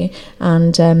show you.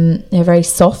 And they're very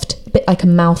soft, a bit like a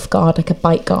mouth guard, like a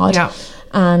bite guard. Yeah.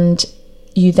 And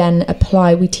you then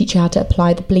we teach you how to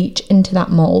apply the bleach into that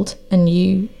mold, and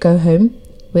you go home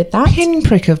with that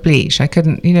pinprick of bleach. I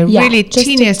couldn't, really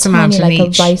teeniest amount in like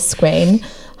each. a rice grain,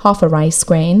 half a rice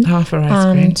grain.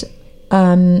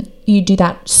 And you do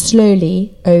that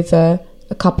slowly over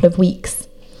a couple of weeks,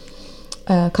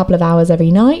 a couple of hours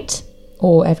every night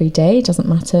or every day, it doesn't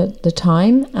matter the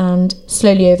time, and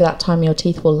slowly over that time your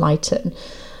teeth will lighten.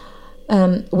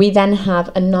 We then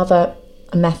have another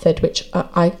method which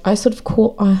I sort of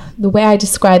call, the way I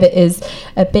describe it is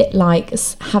a bit like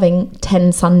having 10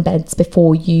 sunbeds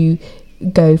before you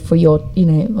go for your,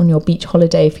 on your beach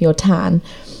holiday for your tan.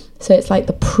 So it's like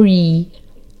the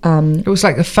it was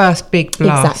like the first big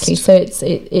blast. Exactly. So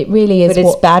it really is. But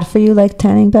it's bad for you, like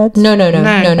tanning beds? No.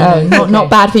 Not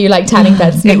bad for you, like tanning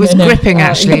beds. It was gripping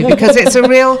actually, because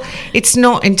it's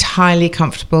not entirely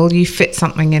comfortable. You fit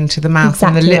something into the mouth,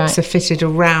 and the lips are fitted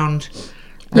around.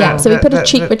 So we put a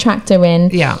cheek retractor in.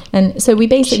 Yeah. And so we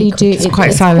basically do... It's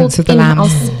quite Silence of the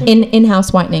Lambs.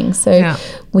 In-house whitening. So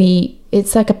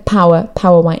it's like a power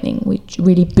whitening. We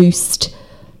really boost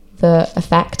the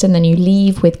effect, and then you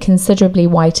leave with considerably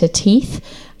whiter teeth,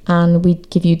 and we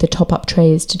give you the top-up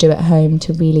trays to do at home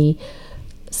to really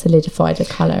solidify the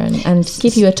colour and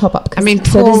give you a top-up. I mean,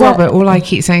 poor Robert, all I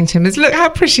keep saying to him is, look how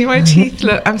pretty my teeth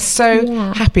look. I'm so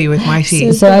happy with my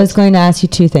teeth. So I was going to ask you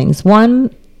two things.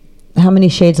 One, how many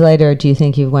shades lighter do you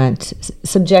think you went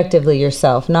subjectively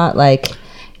yourself? Not like,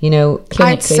 clinically.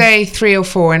 I'd say 3 or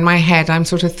 4 in my head. I'm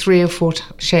sort of 3 or 4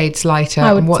 shades lighter.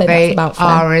 And what they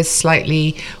are is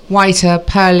slightly whiter,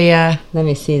 pearlier. Let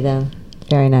me see them.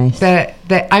 Very nice.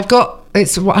 I've got,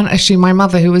 it's actually my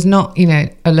mother, who was not,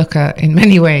 a looker in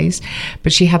many ways,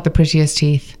 but she had the prettiest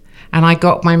teeth. And I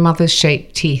got my mother's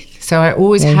shaped teeth. So I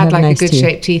always had like nice a good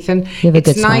shaped teeth. And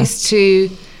it's nice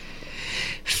to...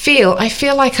 I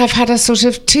feel like I've had a sort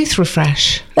of tooth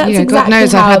refresh. God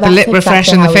knows I've had the lip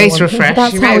refresh and the face refresh.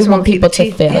 That's how we want people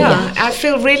to feel. Yeah, I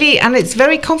feel really, and it's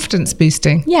very confidence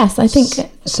boosting. Yes, I think.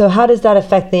 So how does that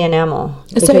affect the enamel?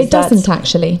 So it doesn't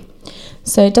actually.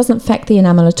 So it doesn't affect the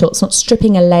enamel at all. It's not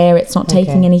stripping a layer. It's not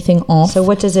taking anything off. So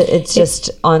what does it? It's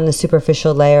just on the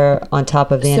superficial layer on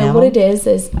top of the enamel. So what it is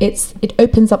it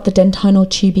opens up the dentinal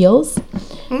tubules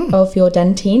of your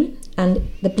dentine, and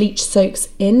the bleach soaks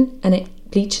in, and it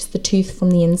bleaches the tooth from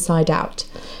the inside out.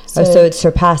 So it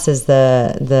surpasses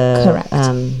the correct.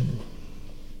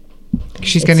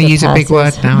 She's going to use a big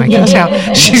word now. I can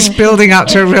tell she's building up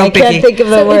to a real biggie. I can't think of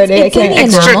the word.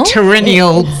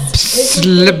 Extraterrineal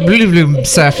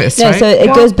surface. No, right? so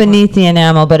it goes beneath the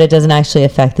enamel, but it doesn't actually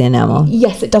affect the enamel.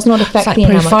 Yes, it does not affect like the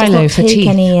enamel. Profilo for teeth.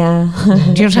 Any,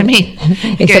 do you know what I mean?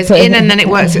 It goes in and then it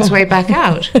works its way back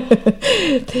out.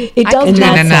 It does. I can do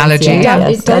an analogy.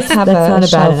 It does have a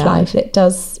shelf life. It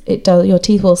does. Your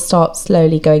teeth will start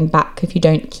slowly going back if you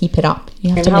don't keep it up.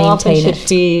 You have to maintain it. How often should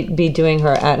she be doing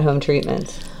her at-home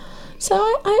treatments? So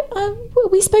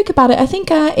we spoke about it. I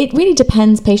think it really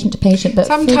depends patient to patient. But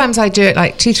sometimes I do it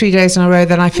like 2-3 days in a row,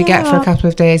 then I forget for a couple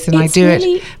of days, and I do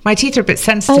it. My teeth are a bit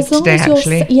sensitive today,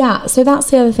 actually. Yeah, so that's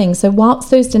the other thing. So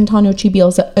whilst those dentinal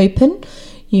tubules are open,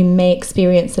 you may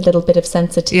experience a little bit of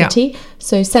sensitivity. Yeah.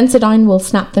 So Sensodyne will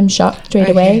snap them shut straight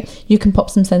away. You can pop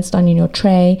some Sensodyne in your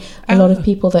tray. A lot of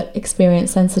people that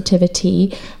experience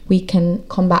sensitivity, we can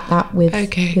combat that with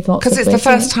lots of because it's the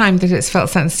first time that it's felt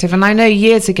sensitive. And I know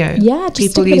years ago, just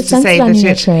people used to say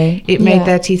that it made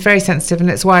their teeth very sensitive, and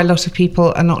it's why a lot of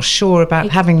people are not sure about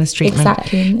having this treatment.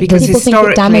 Exactly. Because people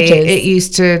historically it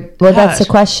used to Well, that's the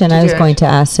question I was going to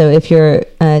ask. So if you're...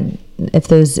 if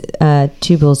those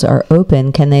tubules are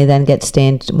open, can they then get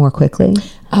stained more quickly?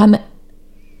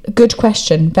 Good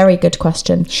question. Very good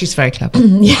question. She's very clever.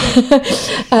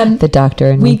 The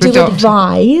doctor. We do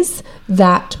advise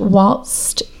that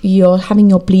whilst you're having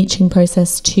your bleaching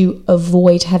process, to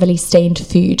avoid heavily stained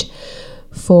food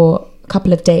for a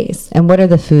couple of days. And what are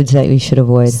the foods that we should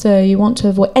avoid? So you want to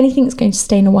avoid anything that's going to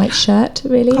stain a white shirt,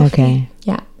 really. Okay.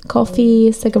 Yeah.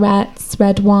 Coffee, cigarettes,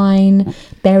 red wine,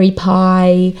 berry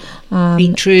pie,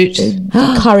 beetroot,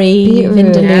 curry,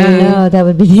 vindaloo. No, that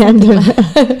would be the end of it.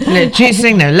 No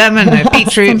juicing, no lemon, no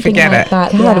beetroot, forget it.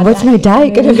 God, what's my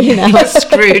diet going to be now? You're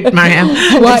screwed, Mariam.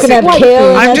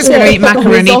 I'm just going to eat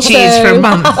macaroni cheese for a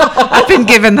month. I've been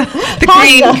given the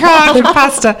green card for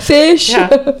pasta. Fish.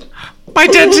 Yeah. My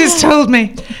dentist told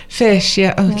me. Fish,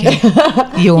 yeah, okay.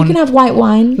 Yawn. You can have white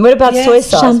wine. What about soy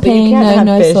sauce? Champagne,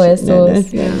 no soy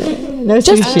sauce. No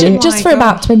just for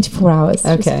about 24 hours.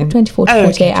 Okay. 24 to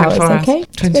 48 hours, okay?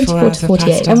 24 to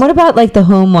 48. And what about like the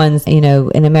home ones? You know,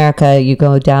 in America, you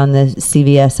go down the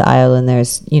CVS aisle and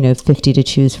there's, 50 to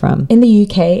choose from. In the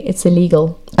UK, it's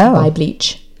illegal to buy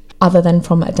bleach, other than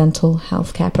from a dental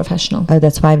healthcare professional. Oh,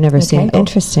 that's why I've never seen it.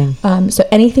 Interesting. So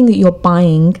anything that you're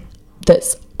buying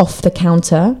that's off the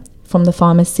counter from the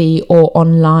pharmacy or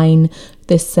online,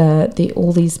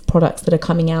 all these products that are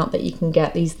coming out that you can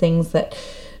get, these things that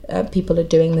people are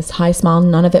doing, this High Smile,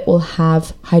 none of it will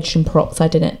have hydrogen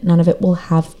peroxide in it. None of it will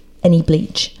have any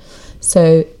bleach.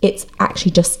 So it's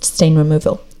actually just stain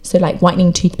removal. So like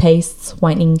whitening toothpastes,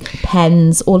 whitening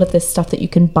pens, all of this stuff that you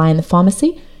can buy in the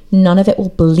pharmacy, none of it will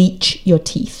bleach your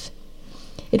teeth.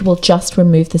 It will just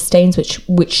remove the stains,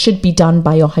 which should be done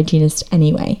by your hygienist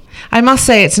anyway. I must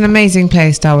say it's an amazing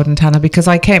place, Darwood & Tanner, because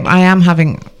I am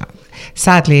having,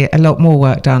 sadly, a lot more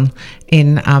work done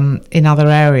in other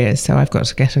areas. So I've got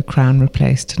to get a crown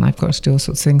replaced, and I've got to do all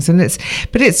sorts of things.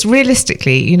 But it's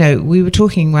realistically, we were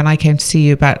talking when I came to see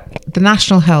you about the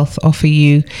National Health offer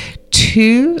you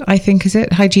 2, I think, is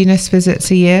it, hygienist visits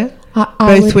a year,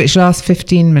 which last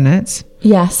 15 minutes.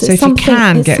 Yes, so if you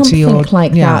can get to your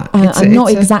that. I'm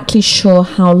not exactly sure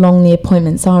how long the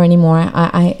appointments are anymore.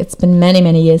 It's been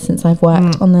many years since I've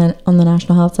worked on the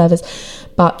National Health Service,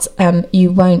 but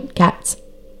you won't get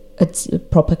a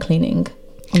proper cleaning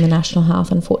on the National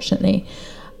Health, unfortunately.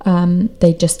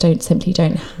 They just simply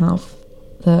don't have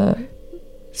the.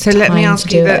 So let me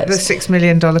ask you the $6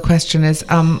 million question is: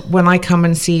 when I come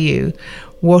and see you,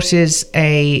 what is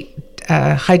a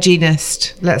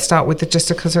hygienist? Let's start with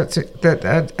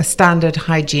a standard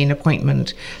hygiene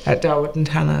appointment at Darwood &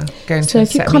 Tanner. So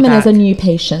if you come in as a new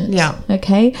patient,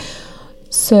 okay,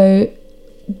 so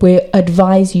we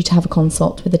advise you to have a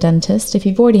consult with a dentist. If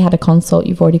you've already had a consult,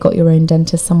 you've already got your own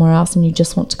dentist somewhere else, and you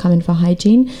just want to come in for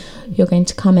hygiene, you're going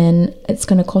to come in. It's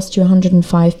going to cost you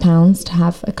 £105 to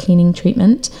have a cleaning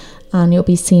treatment, and you'll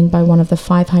be seen by one of the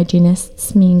 5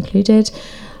 hygienists, me included.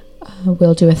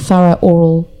 We'll do a thorough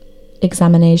oral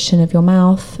examination of your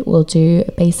mouth. We'll do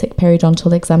a basic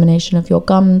periodontal examination of your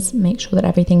gums, make sure that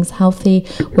everything's healthy.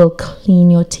 We'll clean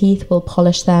your teeth, we'll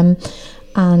polish them,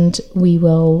 and we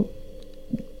will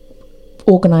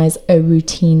organise a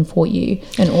routine for you,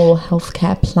 an oral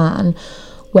healthcare plan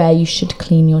where you should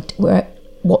clean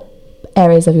what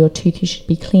areas of your tooth you should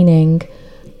be cleaning,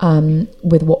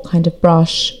 with what kind of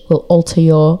brush. We'll alter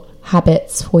your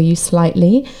habits for you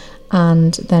slightly,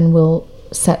 and then we'll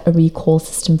set a recall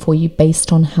system for you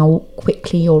based on how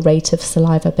quickly your rate of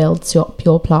saliva builds up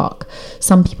your plaque.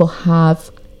 Some people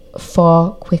have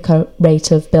far quicker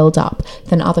rate of build up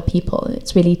than other people.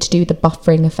 It's really to do with the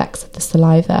buffering effects of the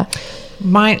saliva.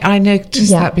 I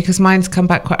noticed that because mine's come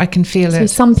back quite, I can feel it. So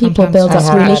some people build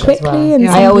up really quickly, and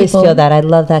I always feel that. I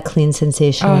love that clean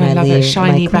sensation when I love leave it.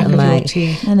 Shiny back of your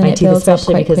teeth. And then my it teeth, builds up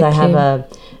especially quite because quickly. I have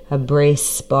a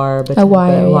brace bar, but a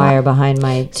wire behind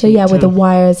my teeth. So with the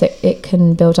wires, it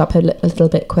can build up a little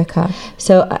bit quicker.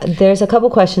 So there's a couple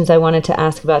questions I wanted to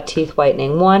ask about teeth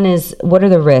whitening. One is, what are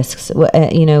the risks?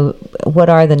 What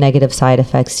are the negative side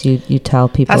effects you tell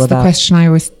people about? That's the question I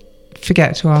always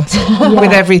forget to ask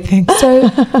with everything. So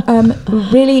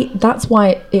really, that's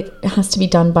why it has to be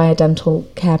done by a dental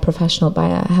care professional, by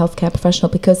a healthcare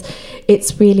professional, because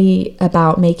it's really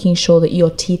about making sure that your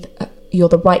teeth, you're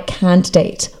the right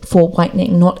candidate for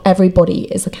whitening. Not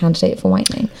everybody is a candidate for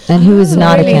whitening. And who is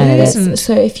not a candidate? Isn't.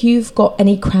 So if you've got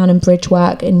any crown and bridge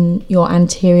work in your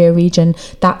anterior region,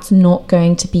 that's not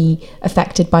going to be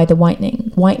affected by the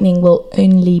whitening. Whitening will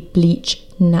only bleach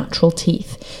natural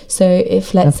teeth. So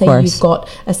if, let's say, you've got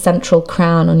a central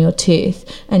crown on your tooth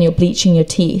and you're bleaching your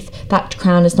teeth, that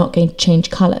crown is not going to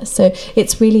change colour. So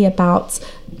it's really about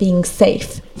being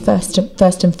safe first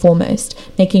and foremost,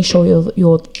 making sure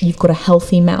you've got a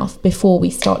healthy mouth before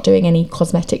we start doing any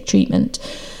cosmetic treatment.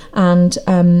 And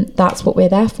that's what we're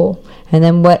there for. And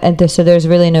then so there's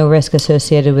really no risk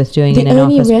associated with doing an in-office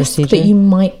procedure? The only risk that you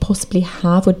might possibly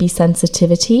have would be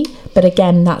sensitivity. But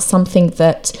again, that's something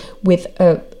that with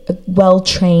a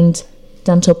well-trained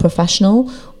dental professional,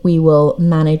 we will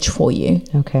manage for you.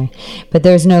 Okay. But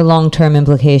there's no long-term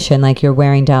implication, like you're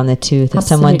wearing down the tooth. If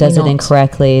someone does it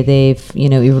incorrectly, they've,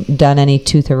 done any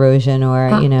tooth erosion or,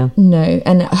 No.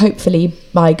 And hopefully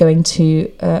by going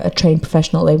to a trained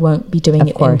professional, they won't be doing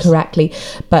it incorrectly.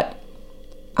 But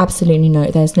absolutely no,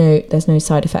 there's no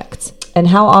side effects. And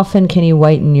how often can you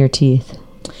whiten your teeth?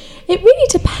 It really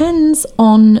depends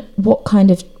on what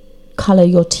kind of colour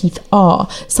your teeth are.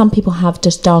 Some people have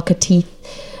just darker teeth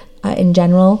in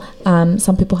general.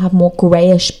 Some people have more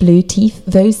greyish blue teeth.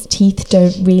 Those teeth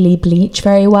don't really bleach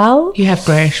very well. You have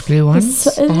greyish blue ones?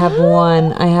 I have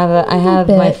one. I have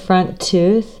my front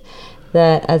tooth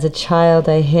that as a child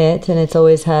I hit, and it's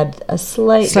always had a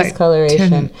slight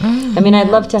discoloration. I mean, I'd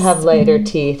love to have lighter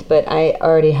teeth, but I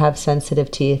already have sensitive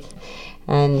teeth.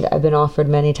 And I've been offered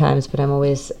many times, but I have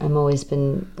always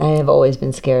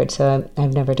been scared, so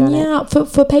I've never done it. Yeah,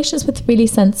 for patients with really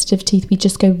sensitive teeth, we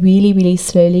just go really, really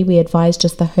slowly. We advise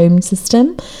just the home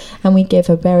system, and we give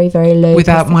a very, very low.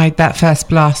 Without that first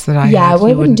blast that I had. Yeah,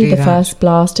 we wouldn't do the first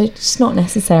blast. It's not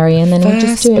necessary, and then we'll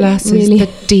just do it really. Is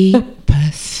the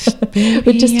deepest.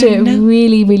 We just do it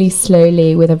really, really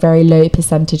slowly with a very low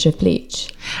percentage of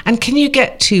bleach. And can you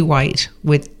get too white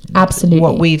with absolutely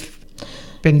what we've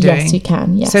been doing? Yes, you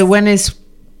can. Yes. So when is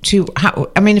too?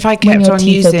 If I kept when your on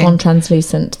teeth using, have gone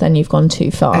translucent, then you've gone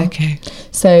too far. Okay.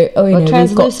 So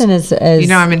translucent is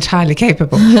I'm entirely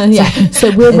capable. Yeah. So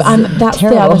that's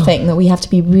terrible. The other thing that we have to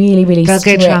be really, really They'll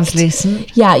strict. go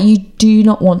translucent. Yeah, you do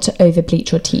not want to over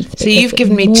bleach your teeth. So you've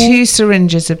given me 2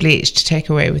 syringes of bleach to take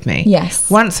away with me. Yes.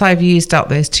 Once I've used up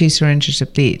those 2 syringes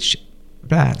of bleach,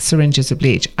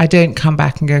 I don't come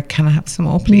back and go, can I have some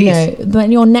more, please? No, but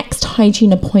your next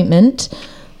hygiene appointment,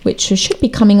 which should be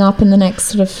coming up in the next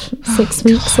sort of 6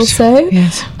 weeks or so.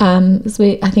 Yes.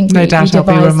 I think no we doubt I'll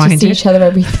be devise reminded. to see each other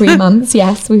every 3 months.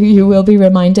 Yes, you will be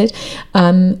reminded.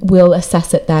 We'll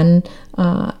assess it then,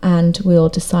 and we'll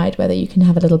decide whether you can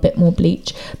have a little bit more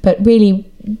bleach. But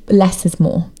really, less is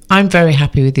more. I'm very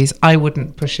happy with these. I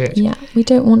wouldn't push it. Yeah, we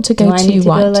don't want to go too white. Do I need to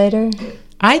go lighter?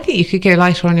 I think you could go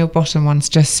lighter on your bottom ones,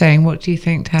 just saying. What do you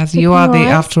think, Taz? You are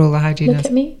after all, the hygienist. Look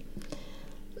at me.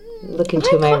 Look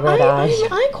into my red eyes.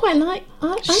 I quite like.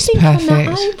 I think perfect.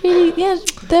 I really,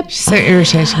 they're so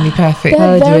irritatingly perfect.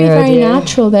 They're very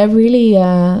natural. They're really.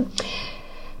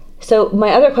 So my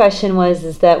other question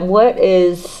was that what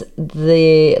is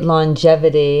the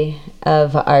longevity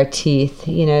of our teeth?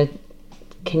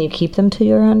 Can you keep them till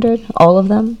you're 100? All of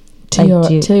them? Till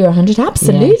you're 100?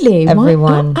 Absolutely. Yes,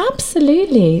 everyone.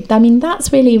 Absolutely. I mean,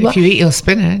 that's really what... If you eat your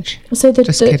spinach. So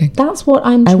just kidding. That's what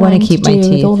I'm trying to keep do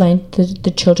with all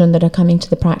the children that are coming to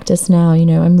the practice now.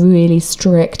 I'm really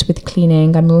strict with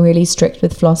cleaning. I'm really strict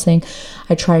with flossing.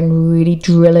 I try and really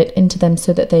drill it into them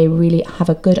so that they really have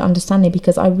a good understanding,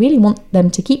 because I really want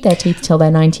them to keep their teeth till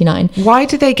they're 99. Why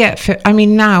do they get...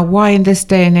 now, why in this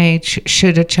day and age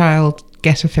should a child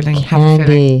get a filling, have a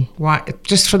filling? Why?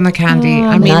 Just from the candy?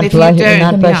 If you don't...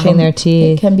 Not brushing their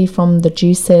teeth. It can be from the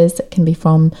juices. It can be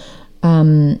from...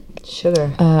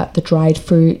 sugar. The dried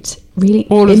fruit. Really,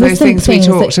 all of those things we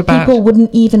talked about. People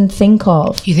wouldn't even think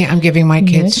of. You think I'm giving my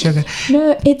kids sugar?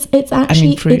 No, it's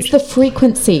actually it's the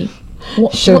frequency.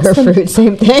 Fruit,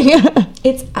 same thing.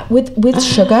 It's with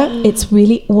sugar. It's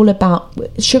really all about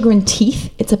sugar in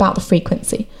teeth. It's about the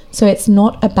frequency. So it's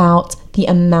not about the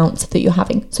amount that you're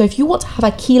having. So if you want to have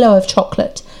a kilo of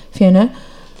chocolate, Fiona,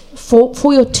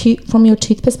 for your tooth, from your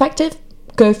tooth perspective,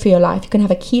 go for your life. You can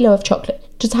have a kilo of chocolate.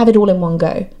 Just have it all in one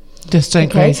go. Just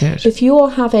don't graze it. If you're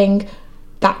having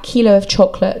that kilo of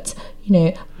chocolate,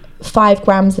 5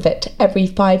 grams of it every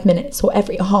 5 minutes or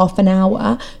every half an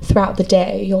hour throughout the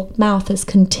day, your mouth is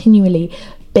continually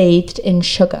bathed in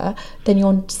sugar, then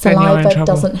your saliva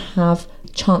doesn't have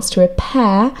chance to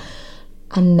repair,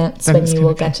 and that's then when it's you gonna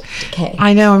will go. get decay.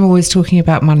 I know I'm always talking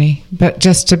about money, but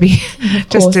it's all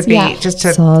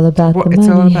about the it's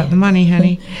all money. about the money,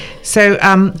 honey. So,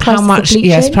 how Prices of much? bleaching?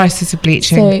 Yes, prices of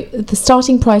bleaching. So the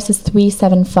starting price is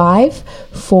 $375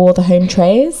 for the home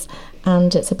trays,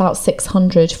 and it's about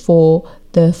 $600 for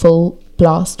the full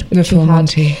blast, The which full you had.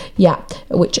 Monty. Yeah,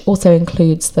 which also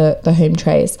includes the home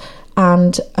trays.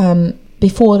 And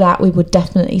before that, we would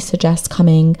definitely suggest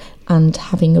coming and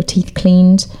having your teeth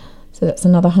cleaned. So that's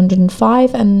another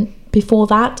 $105. And before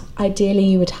that, ideally,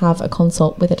 you would have a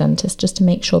consult with a dentist just to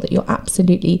make sure that you're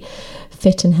absolutely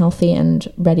fit and healthy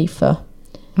and ready for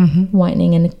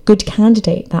whitening, and a good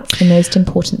candidate. That's the most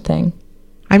important thing.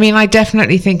 I mean, I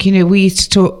definitely think, we used to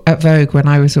talk at Vogue when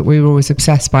we were always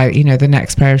obsessed by, the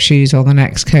next pair of shoes or the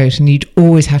next coat, and you'd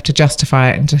always have to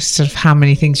justify it and just sort of how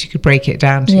many things you could break it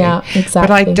down to. Yeah, exactly.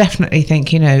 But I definitely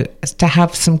think, to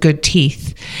have some good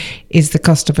teeth is the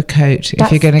cost of a coat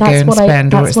if you're going to go and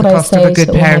spend, or it's the cost of a good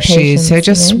pair of shoes. So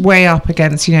just weigh up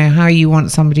against, how you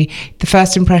want somebody, the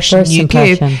first impression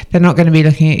give, they're not going to be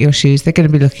looking at your shoes, they're going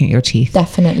to be looking at your teeth.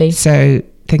 Definitely. So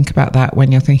think about that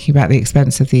when you're thinking about the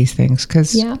expense of these things,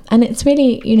 because and it's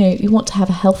really, you want to have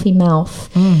a healthy mouth.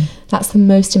 That's the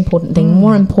most important thing,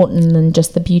 more important than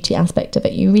just the beauty aspect of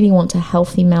it. You really want a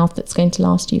healthy mouth that's going to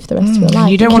last you for the rest of your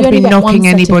life. You don't want to be knocking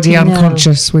anybody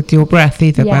unconscious with your breath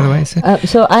either, by the way.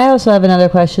 So I also have another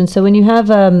question. So when you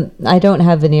have I don't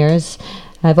have veneers.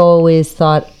 I've always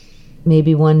thought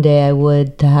maybe one day I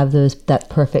would, to have that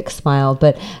perfect smile,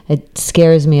 but it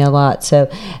scares me a lot. So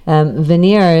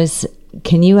veneers,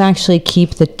 can you actually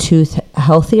keep the tooth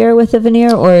healthier with a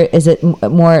veneer, or is it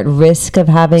more at risk of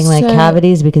having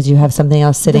cavities because you have something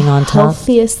else sitting on top? The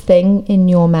healthiest thing in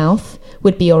your mouth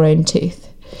would be your own tooth.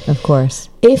 Of course.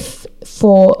 If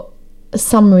for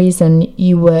some reason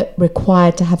you were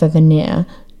required to have a veneer,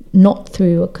 not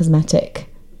through a cosmetic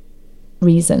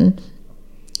reason,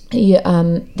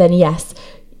 then yes,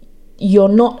 you're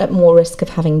not at more risk of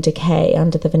having decay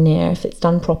under the veneer if it's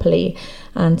done properly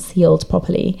and sealed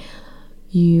properly.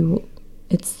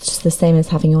 It's just the same as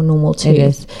having your normal tooth. It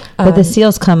is. But the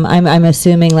seals come, I'm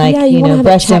assuming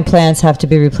breast implants have to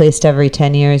be replaced every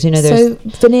 10 years. So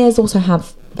veneers also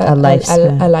have a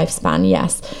lifespan. A lifespan,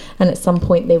 yes. And at some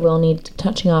point they will need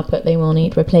touching up, but they will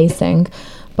need replacing.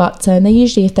 But they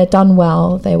usually, if they're done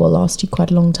well, they will last you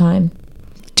quite a long time.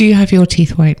 Do you have your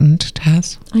teeth whitened,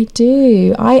 Taz? I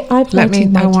do. I've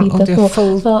whitened my teeth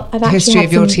before. Well, I've actually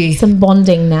had some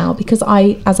bonding now, because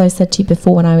as I said to you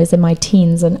before, when I was in my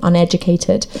teens and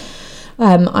uneducated,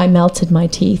 I melted my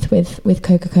teeth with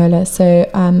Coca-Cola. So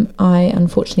I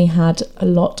unfortunately had a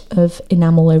lot of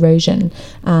enamel erosion,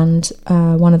 and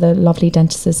one of the lovely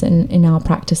dentists in our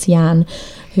practice, Jan,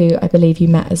 who I believe you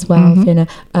met as well, Fiona,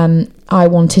 I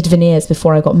wanted veneers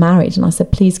before I got married, and I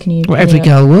said, please can you... Well, every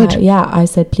girl would. I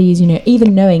said, please,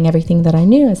 even knowing everything that I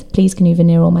knew, I said, please can you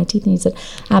veneer all my teeth? And he said,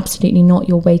 absolutely not,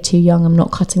 you're way too young, I'm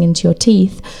not cutting into your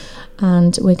teeth,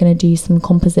 and we're going to do some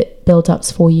composite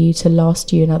build-ups for you to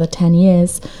last you another 10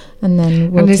 years, and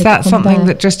then we'll... And is that something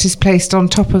that just is placed on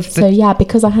top of the... So yeah,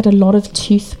 because I had a lot of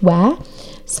tooth wear,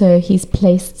 so he's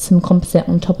placed some composite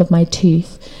on top of my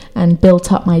tooth and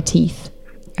built up my teeth.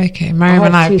 Okay, Mariam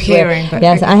and I are peering.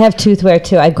 Yes, I have tooth wear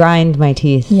too. I grind my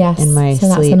teeth in my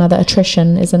sleep. That's another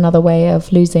attrition, is another way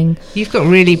of losing. You've got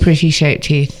really pretty shaped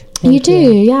teeth. You do,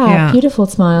 yeah. Beautiful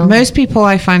smile. Most people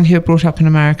I find who are brought up in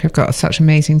America have got such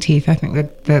amazing teeth. I think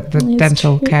the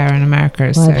dental care in America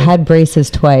is I've had braces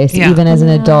twice, even as an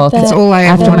adult. That's all I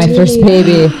ever After my first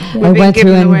baby, I went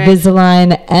through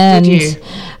Invisalign, and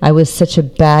I was such a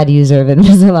bad user of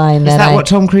Invisalign. Is that what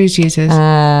Tom Cruise uses?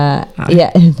 Yeah,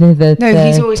 he's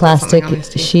always plastic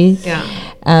sheath. Yeah.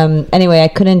 Anyway, I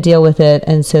couldn't deal with it,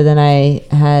 and so then I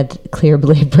had clear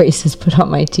blade braces put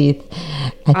on my teeth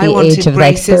at the age of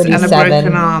like 37. And a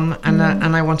broken arm, and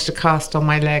I wanted a cast on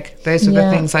my leg. Those were the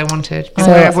things I wanted.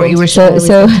 What you wish for.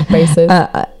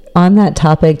 On that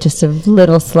topic, just a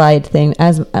little slide thing.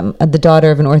 As the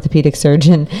daughter of an orthopedic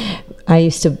surgeon, I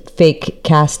used to fake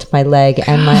cast my leg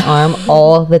and my arm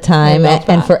all the time,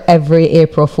 and for every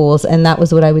April Fool's. And that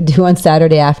was what I would do on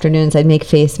Saturday afternoons. I'd make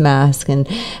face masks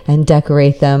and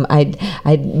decorate them. I'd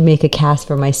make a cast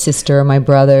for my sister or my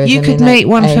brothers. You could make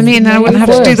one for me, and then I wouldn't have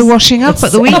to do the washing up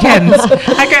at the weekends.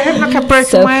 I go home, look, I've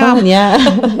broken my arm.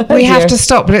 Yeah. We have to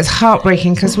stop, but it's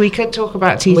heartbreaking because we could talk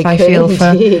about teeth, I feel,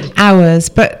 for hours.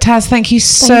 But Taz, thank you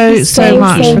so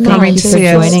much for coming to see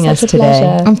us. Joining us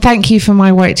today. And thank you for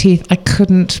my white teeth. I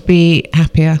couldn't be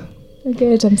happier.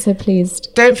 Good, I'm so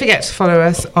pleased. Don't forget to follow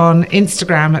us on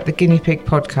Instagram at The Guinea Pig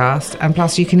Podcast, and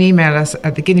plus you can email us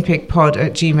at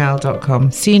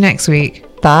theguineapigpod@gmail.com. See you next week.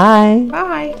 Bye.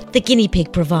 Bye. The Guinea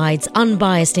Pig provides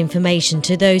unbiased information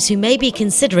to those who may be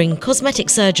considering cosmetic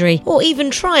surgery or even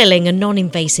trialling a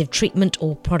non-invasive treatment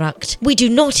or product. We do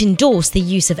not endorse the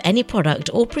use of any product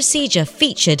or procedure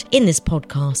featured in this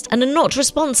podcast and are not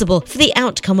responsible for the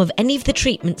outcome of any of the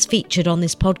treatments featured on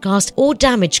this podcast or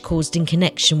damage caused in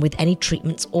connection with any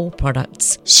treatments or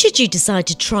products. Should you decide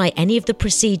to try any of the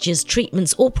procedures,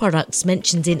 treatments or products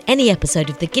mentioned in any episode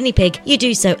of The Guinea Pig, you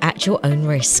do so at your own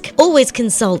risk. Always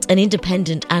consult an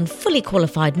independent and fully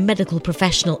qualified medical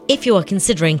professional if you are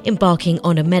considering embarking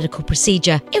on a medical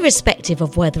procedure, irrespective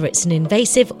of whether it's an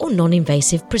invasive or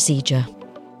non-invasive procedure.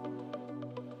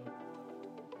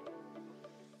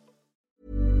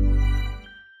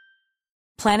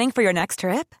 Planning for your next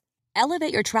trip?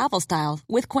 Elevate your travel style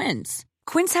with Quince.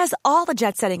 Quince has all the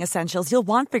jet-setting essentials you'll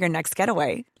want for your next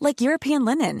getaway, like European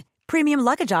linen, premium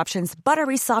luggage options,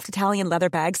 buttery soft Italian leather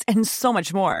bags, and so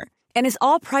much more. And is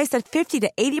all priced at 50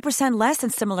 to 80% less than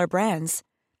similar brands.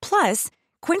 Plus,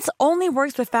 Quince only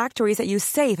works with factories that use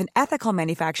safe and ethical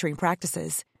manufacturing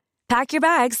practices. Pack your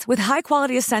bags with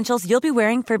high-quality essentials you'll be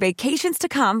wearing for vacations to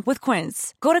come with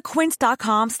Quince. Go to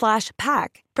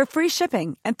quince.com/pack for free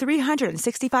shipping and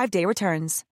 365-day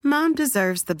returns. Mom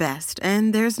deserves the best,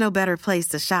 and there's no better place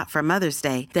to shop for Mother's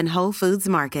Day than Whole Foods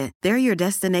Market. They're your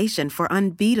destination for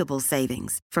unbeatable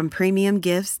savings, from premium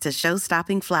gifts to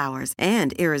show-stopping flowers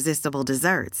and irresistible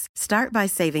desserts. Start by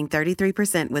saving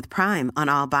 33% with Prime on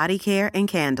all body care and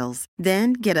candles.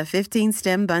 Then get a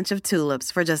 15-stem bunch of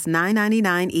tulips for just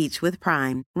 $9.99 each with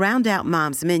Prime. Round out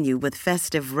Mom's menu with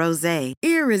festive rosé,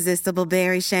 irresistible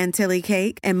berry chantilly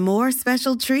cake, and more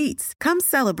special treats. Come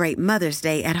celebrate Mother's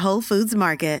Day at Whole Foods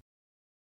Market.